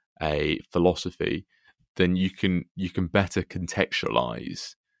 a philosophy, then you can better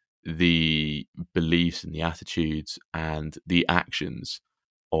contextualize the beliefs and the attitudes and the actions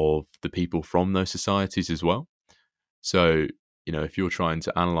of the people from those societies as well. So, if you're trying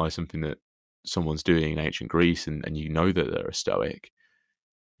to analyze something that someone's doing in ancient Greece and you know that they're a Stoic,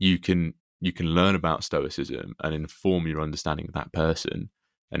 you can learn about Stoicism and inform your understanding of that person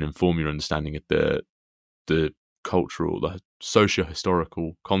and inform your understanding of the cultural, the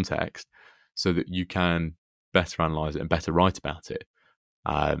socio-historical context, so that you can better analyze it and better write about it.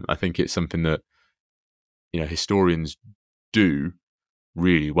 I think it's something that historians do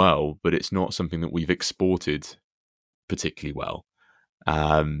really well, but it's not something that we've exported particularly well.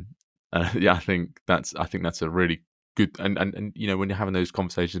 I think that's a really good and when you're having those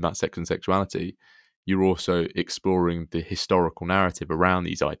conversations about sex and sexuality, you're also exploring the historical narrative around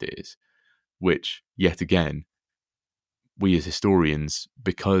these ideas, which yet again, we as historians,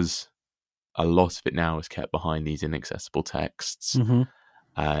 because a lot of it now is kept behind these inaccessible texts,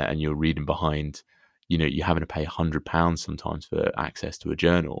 and you're reading behind, you're having to pay £100 sometimes for access to a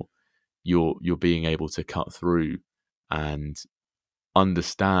journal. You're being able to cut through and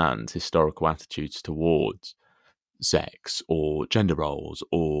understand historical attitudes towards sex or gender roles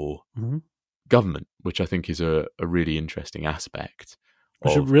or government, which I think is a really interesting aspect.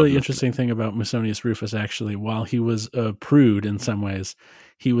 Which is a really interesting thing about Musonius Rufus, actually. While he was a prude in some ways,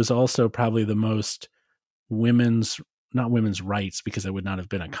 he was also probably the most not women's rights, because that would not have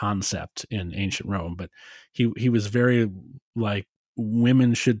been a concept in ancient Rome, but he was very like,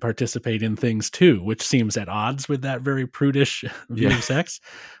 women should participate in things too, which seems at odds with that very prudish view of sex.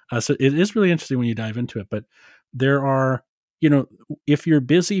 So it is really interesting when you dive into it. But there are, if you're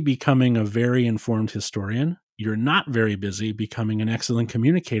busy becoming a very informed historian, you're not very busy becoming an excellent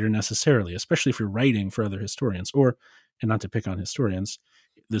communicator necessarily, especially if you're writing for other historians, and not to pick on historians,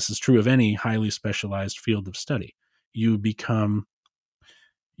 this is true of any highly specialized field of study. You become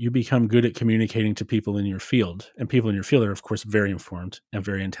good at communicating to people in your field, and people in your field are, of course, very informed and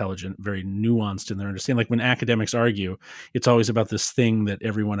very intelligent, very nuanced in their understanding. Like when academics argue, it's always about this thing that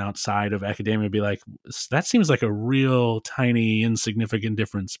everyone outside of academia would be like, that seems like a real tiny, insignificant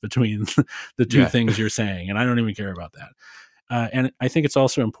difference between the two things you're saying, and I don't even care about that. And I think it's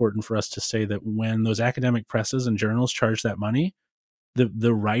also important for us to say that when those academic presses and journals charge that money,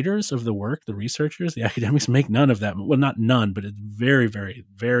 the writers of the work, the researchers, the academics make none of that. Well, not none, but it's very, very,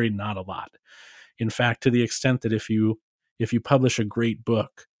 very not a lot. In fact, to the extent that if you publish a great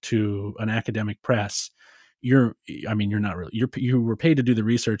book to an academic press, you're not really, you were paid to do the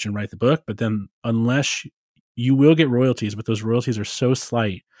research and write the book, but then unless you will get royalties, but those royalties are so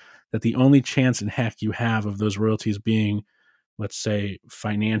slight that the only chance in heck you have of those royalties being, let's say,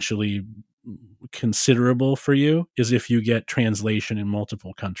 financially considerable for you is if you get translation in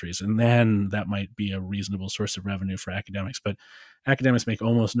multiple countries, and then that might be a reasonable source of revenue for academics. But academics make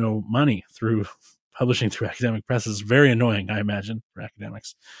almost no money through publishing through academic presses. It's very annoying, I imagine, for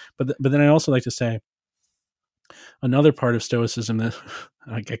academics. But then I also like to say another part of Stoicism that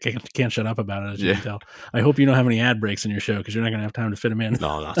I can't shut up about it, as you can tell. I hope you don't have any ad breaks in your show, because you're not going to have time to fit them in.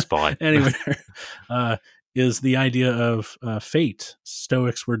 No, that's fine. Anyway, is the idea of fate.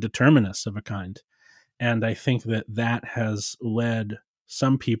 Stoics were determinists of a kind. And I think that has led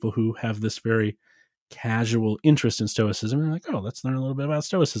some people who have this very casual interest in Stoicism, and they're like, oh, let's learn a little bit about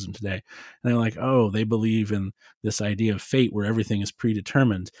Stoicism today. And they're like, oh, they believe in this idea of fate where everything is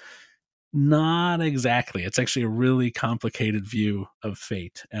predetermined. Not exactly. It's actually a really complicated view of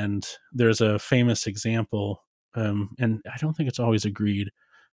fate. And there's a famous example, and I don't think it's always agreed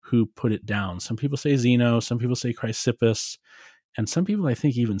who put it down. Some people say Zeno, some people say Chrysippus, and some people I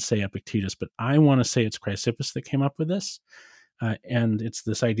think even say Epictetus, but I want to say it's Chrysippus that came up with this. And it's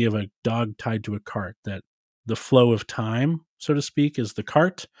this idea of a dog tied to a cart, that the flow of time, so to speak, is the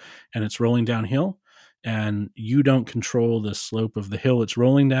cart, and it's rolling downhill, and you don't control the slope of the hill it's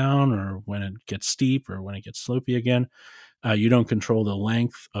rolling down, or when it gets steep or when it gets slopey again. You don't control the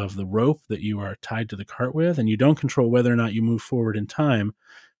length of the rope that you are tied to the cart with, and you don't control whether or not you move forward in time,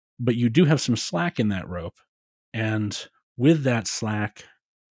 but you do have some slack in that rope. And with that slack,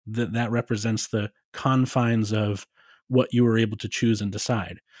 that represents the confines of what you were able to choose and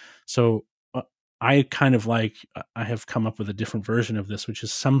decide. So I have come up with a different version of this, which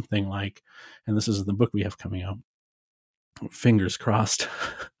is something like, and this is the book we have coming out, fingers crossed,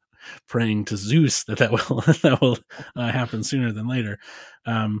 praying to Zeus that will happen sooner than later.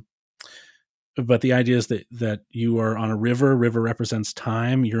 But the idea is that you are on a river. River represents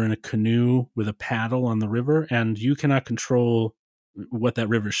time. You're in a canoe with a paddle on the river, and you cannot control what that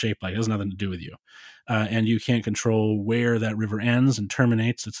river is shaped like. It has nothing to do with you. And you can't control where that river ends and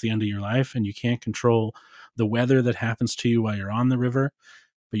terminates. It's the end of your life. And you can't control the weather that happens to you while you're on the river.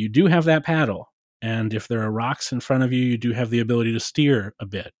 But you do have that paddle. And if there are rocks in front of you, you do have the ability to steer a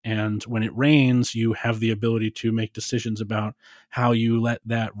bit. And when it rains, you have the ability to make decisions about how you let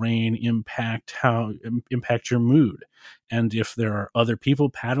that rain impact your mood. And if there are other people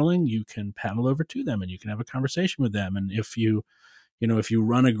paddling, you can paddle over to them and you can have a conversation with them. And if you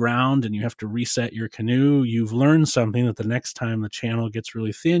run aground and you have to reset your canoe, you've learned something that the next time the channel gets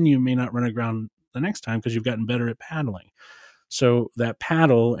really thin, you may not run aground the next time because you've gotten better at paddling. So that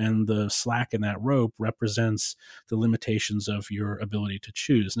paddle and the slack in that rope represents the limitations of your ability to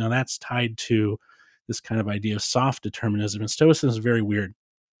choose. Now that's tied to this kind of idea of soft determinism. And Stoicism is very weird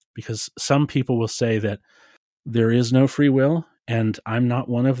because some people will say that there is no free will, and I'm not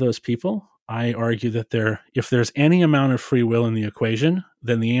one of those people. I argue that if there's any amount of free will in the equation,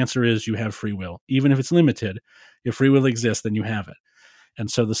 then the answer is you have free will. Even if it's limited, if free will exists, then you have it.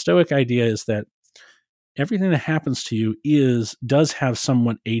 And so the Stoic idea is that everything that happens to you does have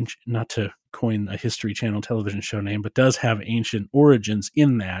somewhat ancient, not to coin a History Channel television show name, but does have ancient origins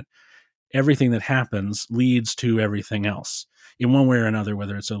in that everything that happens leads to everything else in one way or another,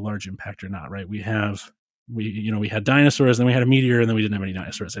 whether it's a large impact or not, right? We had dinosaurs, then we had a meteor, and then we didn't have any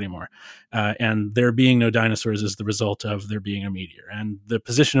dinosaurs anymore. And there being no dinosaurs is the result of there being a meteor. And the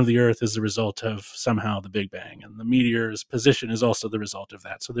position of the Earth is the result of somehow the Big Bang. And the meteor's position is also the result of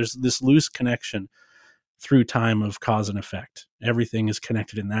that. So there's this loose connection through time of cause and effect. Everything is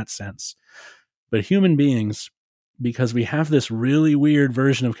connected in that sense. But human beings, because we have this really weird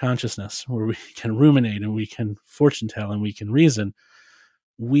version of consciousness where we can ruminate and we can fortune tell and we can reason,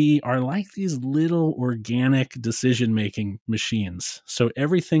 we are like these little organic decision-making machines. So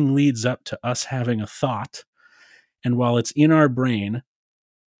everything leads up to us having a thought. And while it's in our brain,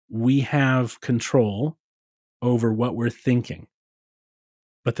 we have control over what we're thinking.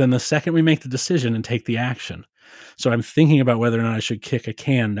 But then the second we make the decision and take the action, so I'm thinking about whether or not I should kick a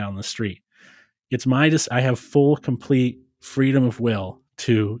can down the street. I have full, complete freedom of will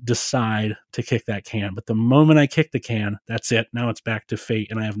to decide to kick that can. But the moment I kick the can, that's it. Now it's back to fate,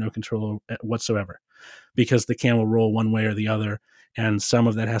 and I have no control whatsoever because the can will roll one way or the other. And some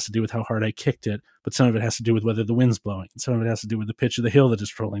of that has to do with how hard I kicked it, but some of it has to do with whether the wind's blowing. And some of it has to do with the pitch of the hill that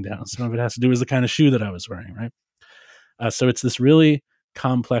it's rolling down. Some of it has to do with the kind of shoe that I was wearing, right? So it's this really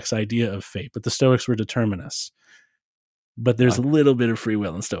complex idea of fate, but the Stoics were determinists. But there's a little bit of free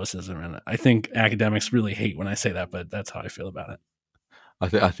will in Stoicism, and I think academics really hate when I say that, but that's how I feel about it. I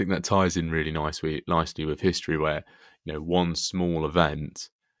think that ties in really nicely with history, where one small event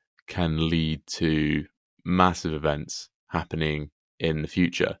can lead to massive events happening in the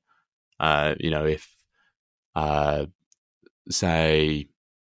future. If say,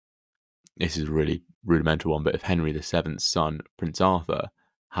 this is a really rudimental one, but if Henry VII's son, Prince Arthur,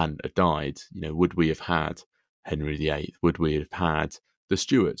 hadn't have died, would we have had Henry VIII? Would we have had the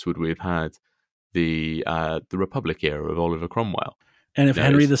Stuarts? Would we have had the Republic era of Oliver Cromwell? And if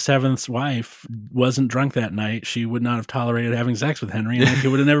Henry VII's wife wasn't drunk that night, she would not have tolerated having sex with Henry, and he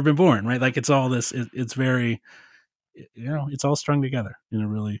would have never been born, right? Like it's all this. It's very, it's all strung together in a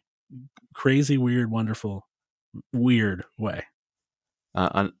really crazy, weird, wonderful, weird way.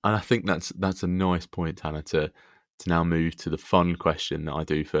 And I think that's a nice point, Tanner, to now move to the fun question that I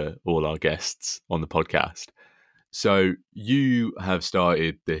do for all our guests on the podcast. So you have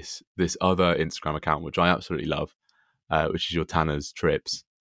started this other Instagram account, which I absolutely love, which is your Tanner's Trips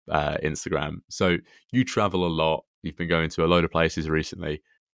Instagram. So you travel a lot. You've been going to a load of places recently.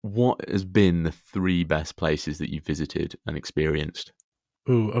 What has been the 3 best places that you've visited and experienced?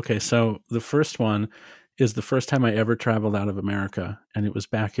 Ooh, okay. So the first one is the first time I ever traveled out of America, and it was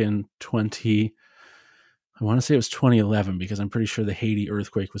back in 2011, because I'm pretty sure the Haiti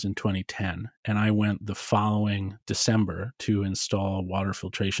earthquake was in 2010. And I went the following December to install water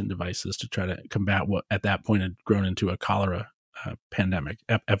filtration devices to try to combat what at that point had grown into a cholera epidemic.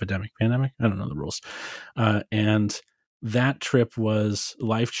 I don't know the rules. And that trip was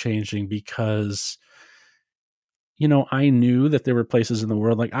life-changing because, I knew that there were places in the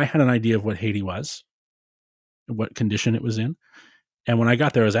world, like I had an idea of what Haiti was, what condition it was in. And when I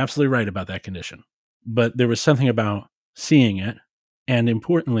got there, I was absolutely right about that condition. But there was something about seeing it, and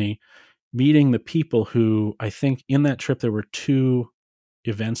importantly, meeting the people who, I think in that trip, there were 2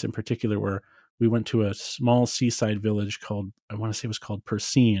 events in particular where we went to a small seaside village called, I want to say it was called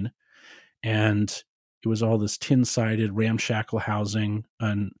Persine, and it was all this tin-sided ramshackle housing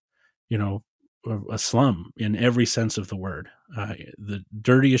and, a slum in every sense of the word. The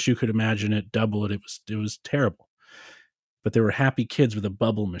dirtiest you could imagine it, double it. It was terrible. But there were happy kids with a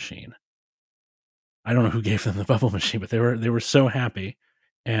bubble machine. I don't know who gave them the bubble machine, but they were so happy,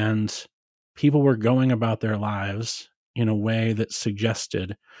 and people were going about their lives in a way that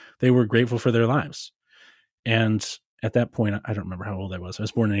suggested they were grateful for their lives. And at that point, I don't remember how old I was. I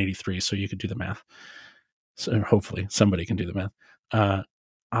was born in 83, so you could do the math. So hopefully somebody can do the math.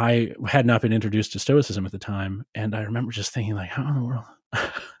 I had not been introduced to Stoicism at the time, and I remember just thinking, like, how in the world,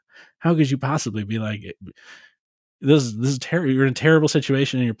 how could you possibly be like, this is terrible. You're in a terrible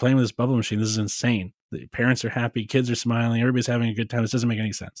situation and you're playing with this bubble machine. This is insane. The parents are happy, kids are smiling, everybody's having a good time. This doesn't make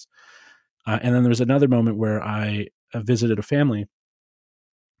any sense. And then there was another moment where I visited a family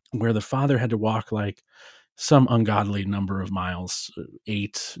where the father had to walk like some ungodly number of miles,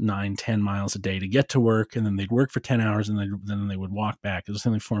 8, 9, 10 miles a day to get to work. And then they'd work for 10 hours and then they would walk back. It was the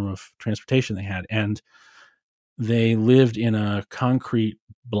only form of transportation they had. And they lived in a concrete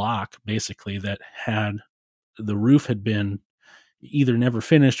block, basically, that had, the roof had been either never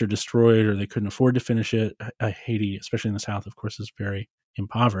finished or destroyed, or they couldn't afford to finish it. Haiti, especially in the South, of course, is very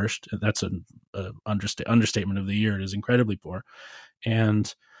impoverished. That's an understatement of the year. It is incredibly poor.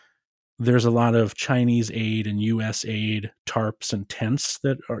 And there's a lot of Chinese aid and U.S. aid tarps and tents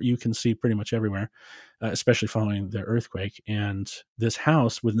that you can see pretty much everywhere, especially following the earthquake. And this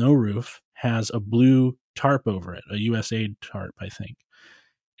house with no roof has a blue tarp over it, a U.S. aid tarp, I think.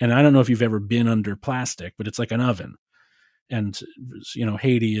 And I don't know if you've ever been under plastic, but it's like an oven. And,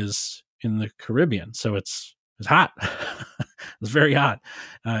 Haiti is in the Caribbean, so it's hot. It's very hot.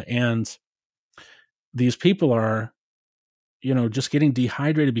 And these people are, just getting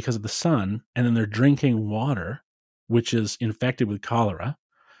dehydrated because of the sun, and then they're drinking water, which is infected with cholera,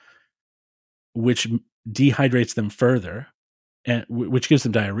 which dehydrates them further, and which gives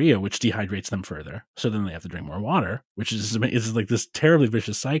them diarrhea, which dehydrates them further. So then they have to drink more water, which is like this terribly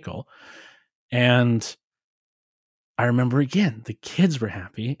vicious cycle. And I remember, again, the kids were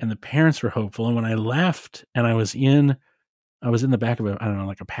happy and the parents were hopeful. And when I left and I was in the back of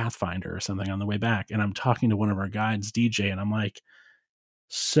like a Pathfinder or something on the way back, and I'm talking to one of our guides, DJ, and I'm like,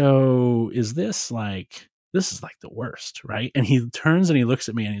 so this is like the worst, right? And he turns and he looks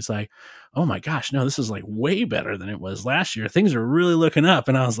at me and he's like, oh my gosh, no, this is like way better than it was last year. Things are really looking up.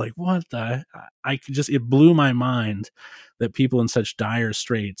 And I was like, what the, it blew my mind that people in such dire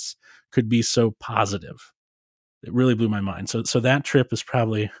straits could be so positive. It really blew my mind. So that trip is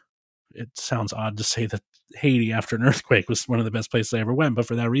probably, it sounds odd to say that Haiti after an earthquake was one of the best places I ever went, but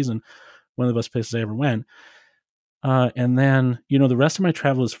for that reason, one of the best places I ever went. And then, the rest of my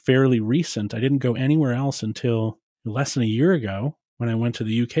travel is fairly recent. I didn't go anywhere else until less than a year ago when I went to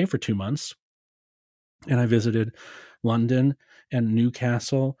the UK for 2 months. And I visited London and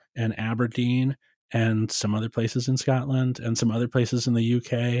Newcastle and Aberdeen and some other places in Scotland and some other places in the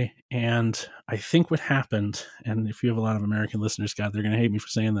UK. And I think what happened, and if you have a lot of American listeners, God, they're going to hate me for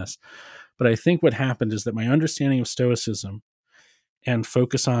saying this, but I think what happened is that my understanding of Stoicism and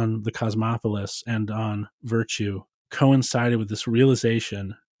focus on the cosmopolis and on virtue coincided with this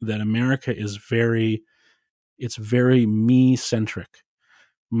realization that America is very me-centric.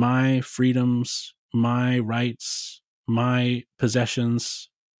 My freedoms, my rights, my possessions,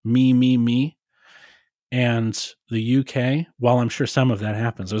 me. And the UK, while I'm sure some of that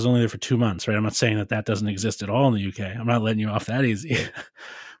happens, I was only there for 2 months, right? I'm not saying that doesn't exist at all in the UK. I'm not letting you off that easy.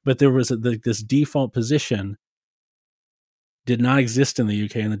 But there was this default position did not exist in the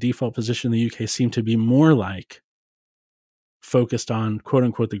UK, and the default position in the UK seemed to be more like focused on quote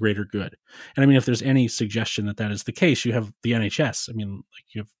unquote the greater good. And I mean, if there's any suggestion that is the case, you have the NHS.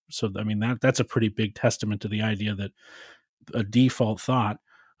 I mean, that's a pretty big testament to the idea that a default thought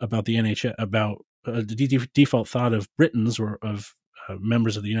about the NHS, about a default thought of Britons or of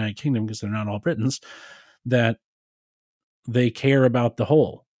members of the United Kingdom, because they're not all Britons, that they care about the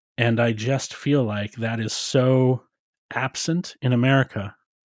whole. And I just feel like that is so absent in America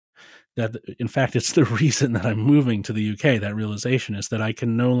that, in fact, it's the reason that I'm moving to the UK. That realization is that I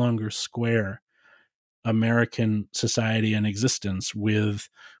can no longer square American society and existence with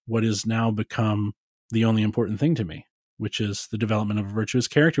what is now become the only important thing to me, which is the development of a virtuous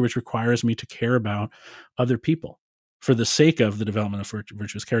character, which requires me to care about other people for the sake of the development of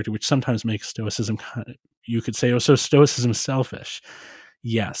virtuous character, which sometimes makes Stoicism, you could say, so Stoicism is selfish.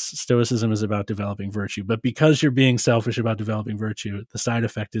 Yes, Stoicism is about developing virtue, but because you're being selfish about developing virtue, the side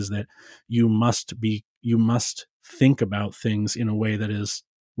effect is that you must think about things in a way that is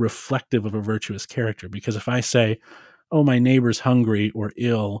reflective of a virtuous character. Because if I say, oh, my neighbor's hungry or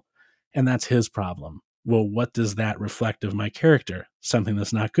ill, and that's his problem, well, what does that reflect of my character? Something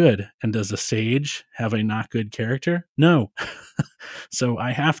that's not good. And does a sage have a not good character? No. So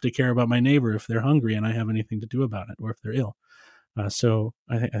I have to care about my neighbor if they're hungry and I have anything to do about it, or if they're ill. So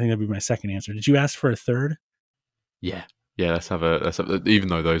I think that'd be my second answer. Did you ask for a third? Yeah. Let's have even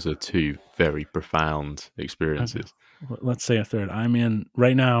though those are two very profound experiences. Okay. Let's say a third. I'm in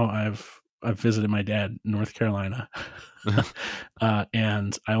right now. I've visited my dad in North Carolina,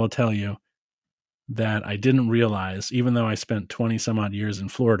 and I will tell you that I didn't realize, even though I spent 20 some odd years in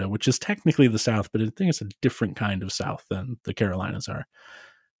Florida, which is technically the South, but I think it's a different kind of South than the Carolinas are,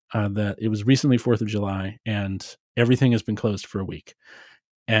 that it was recently 4th of July and everything has been closed for a week.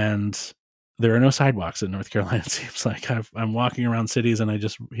 And there are no sidewalks in North Carolina. It seems like I'm walking around cities and I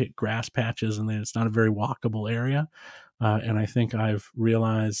just hit grass patches, and it's not a very walkable area. And I think I've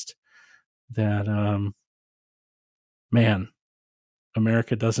realized that, man,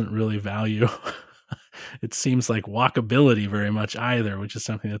 America doesn't really value, it seems like, walkability very much either, which is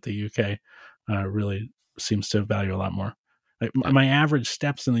something that the UK really seems to value a lot more. Like, my average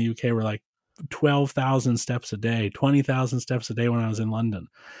steps in the UK were like 12,000 steps a day, 20,000 steps a day when I was in London.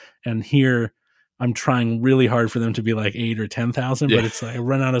 And here I'm trying really hard for them to be like 8 or 10,000, but it's like I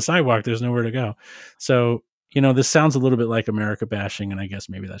run out of sidewalk. There's nowhere to go. So, this sounds a little bit like America bashing, and I guess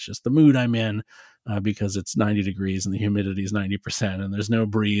maybe that's just the mood I'm in, because it's 90 degrees and the humidity is 90% and there's no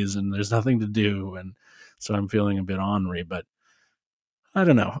breeze and there's nothing to do. And so I'm feeling a bit ornery, but I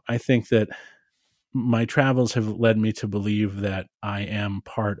don't know. I think that my travels have led me to believe that I am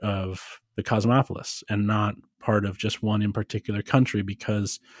part of the cosmopolis and not part of just one in particular country,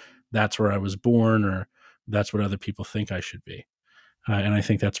 because that's where I was born, or that's what other people think I should be. And I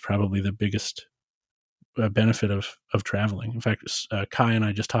think that's probably the biggest benefit of traveling. In fact, Kai and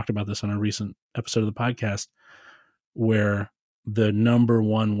I just talked about this on a recent episode of the podcast, where the number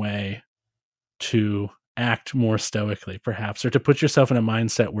one way to act more stoically, perhaps, or to put yourself in a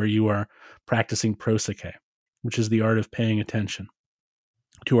mindset where you are practicing proseke, which is the art of paying attention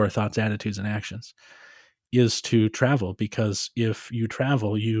to our thoughts, attitudes, and actions, is to travel. Because if you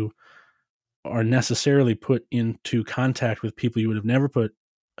travel, you are necessarily put into contact with people you would have never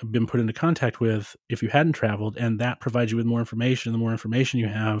been put into contact with if you hadn't traveled, and that provides you with more information. The more information you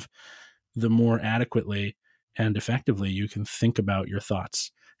have, the more adequately and effectively you can think about your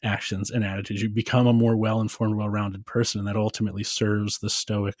thoughts, actions, and attitudes. You become a more well-informed, well-rounded person, and that ultimately serves the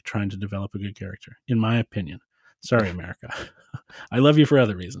Stoic trying to develop a good character, in my opinion. Sorry, America. I love you for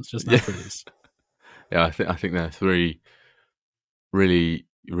other reasons, just not for these. Yeah, I think there are three really,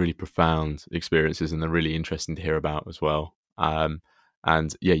 really profound experiences, and they're really interesting to hear about as well.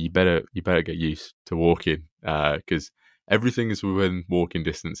 And yeah, you better get used to walking, because everything is within walking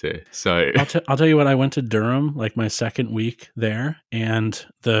distance here. So I'll tell you what, I went to Durham like my second week there, and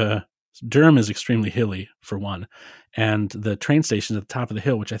Durham is extremely hilly, for one. And the train station at the top of the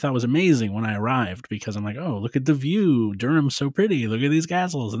hill, which I thought was amazing when I arrived, because I'm like, oh, look at the view. Durham's so pretty. Look at these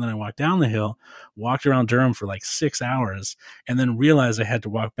castles. And then I walked down the hill, walked around Durham for like 6 hours, and then realized I had to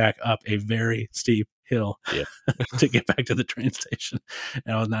walk back up a very steep hill to get back to the train station.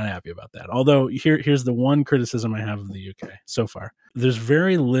 And I was not happy about that. Although here's the one criticism I have of the UK so far. There's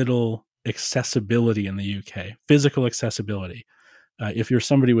very little accessibility in the UK, physical accessibility. If you're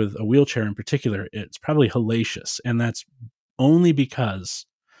somebody with a wheelchair in particular, it's probably hellacious. And that's only because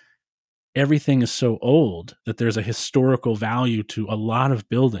everything is so old that there's a historical value to a lot of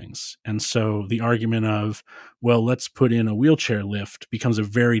buildings. And so the argument of, well, let's put in a wheelchair lift becomes a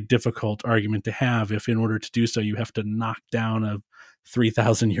very difficult argument to have if, in order to do so, you have to knock down a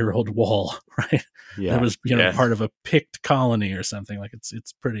 3,000-year-old wall, right? Yeah, that was part of a Pict colony or something. Like,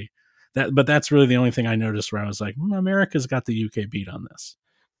 it's pretty... But that's really the only thing I noticed where I was like, America's got the UK beat on this.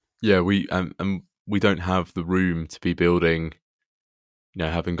 Yeah, we don't have the room to be building,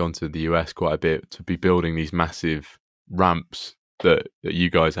 having gone to the US quite a bit, to be building these massive ramps that you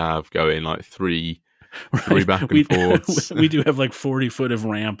guys have going like three back and forths. We do have like 40 foot of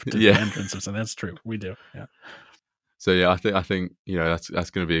ramp to the entrance, so that's true. We do. Yeah. So yeah, I think that's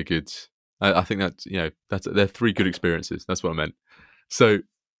going to be a good. I think they're three good experiences. That's what I meant. So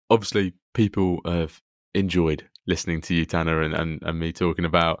obviously, people have enjoyed listening to you, Tanner, and me talking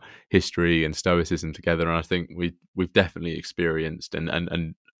about history and Stoicism together. And I think we've definitely experienced and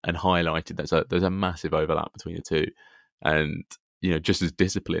highlighted there's a massive overlap between the two, and just as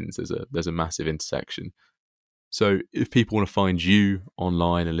disciplines, there's a massive intersection. So if people want to find you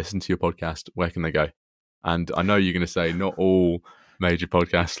online and listen to your podcast, where can they go? And I know you're going to say not all major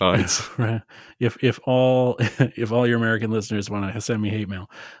podcast slides. If all your American listeners want to send me hate mail,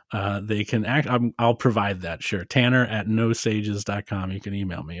 they can I'll provide that. Sure. Tanner@nosages.com. You can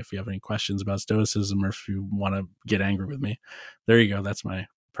email me if you have any questions about Stoicism or if you want to get angry with me. There you go. That's my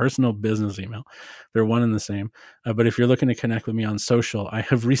personal business email. They're one and the same. But if you're looking to connect with me on social, I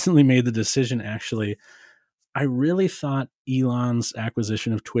have recently made the decision, actually. I really thought Elon's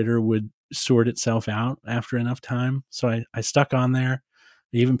acquisition of Twitter would sort itself out after enough time. So I stuck on there.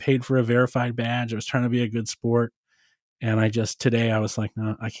 I even paid for a verified badge. I was trying to be a good sport. And today I was like,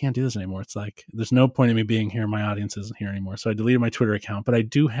 no, I can't do this anymore. It's like, there's no point in me being here. My audience isn't here anymore. So I deleted my Twitter account, but I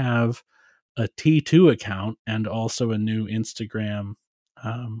do have a T2 account and also a new Instagram,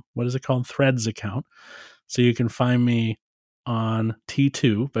 what is it called? Threads account. So you can find me on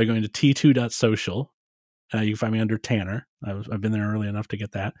T2 by going to t2.social. You can find me under Tanner. I've been there early enough to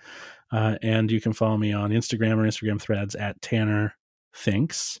get that. And you can follow me on Instagram or Instagram Threads at Tanner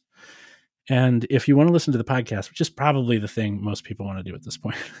Thinks. And if you want to listen to the podcast, which is probably the thing most people want to do at this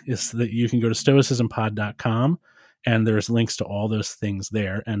point, is that you can go to stoicismpod.com, and there's links to all those things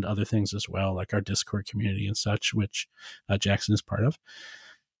there and other things as well, like our Discord community and such, which Jackson is part of.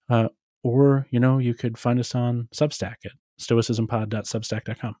 Or, you could find us on Substack at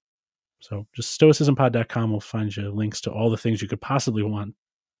stoicismpod.substack.com. So just stoicismpod.com will find you links to all the things you could possibly want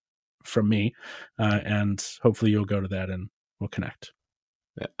from me. And hopefully you'll go to that and we'll connect.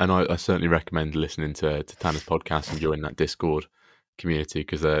 And I certainly recommend listening to Tanner's podcast and joining that Discord community,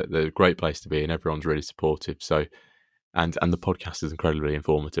 because they're a great place to be and everyone's really supportive. So, and the podcast is incredibly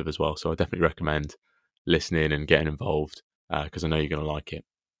informative as well. So I definitely recommend listening and getting involved, because I know you're going to like it.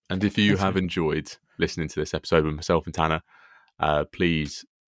 And if you have enjoyed listening to this episode with myself and Tanner, please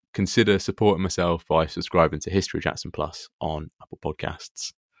consider supporting myself by subscribing to History Jackson Plus on Apple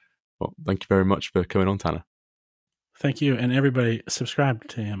Podcasts. Well, thank you very much for coming on, Tanner. Thank you. And everybody, subscribe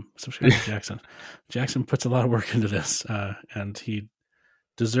to him. Subscribe to Jackson. Jackson puts a lot of work into this, and he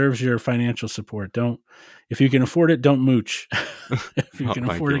deserves your financial support. If you can afford it, don't mooch. If you can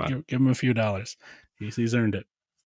afford it, give him a few dollars. He's earned it.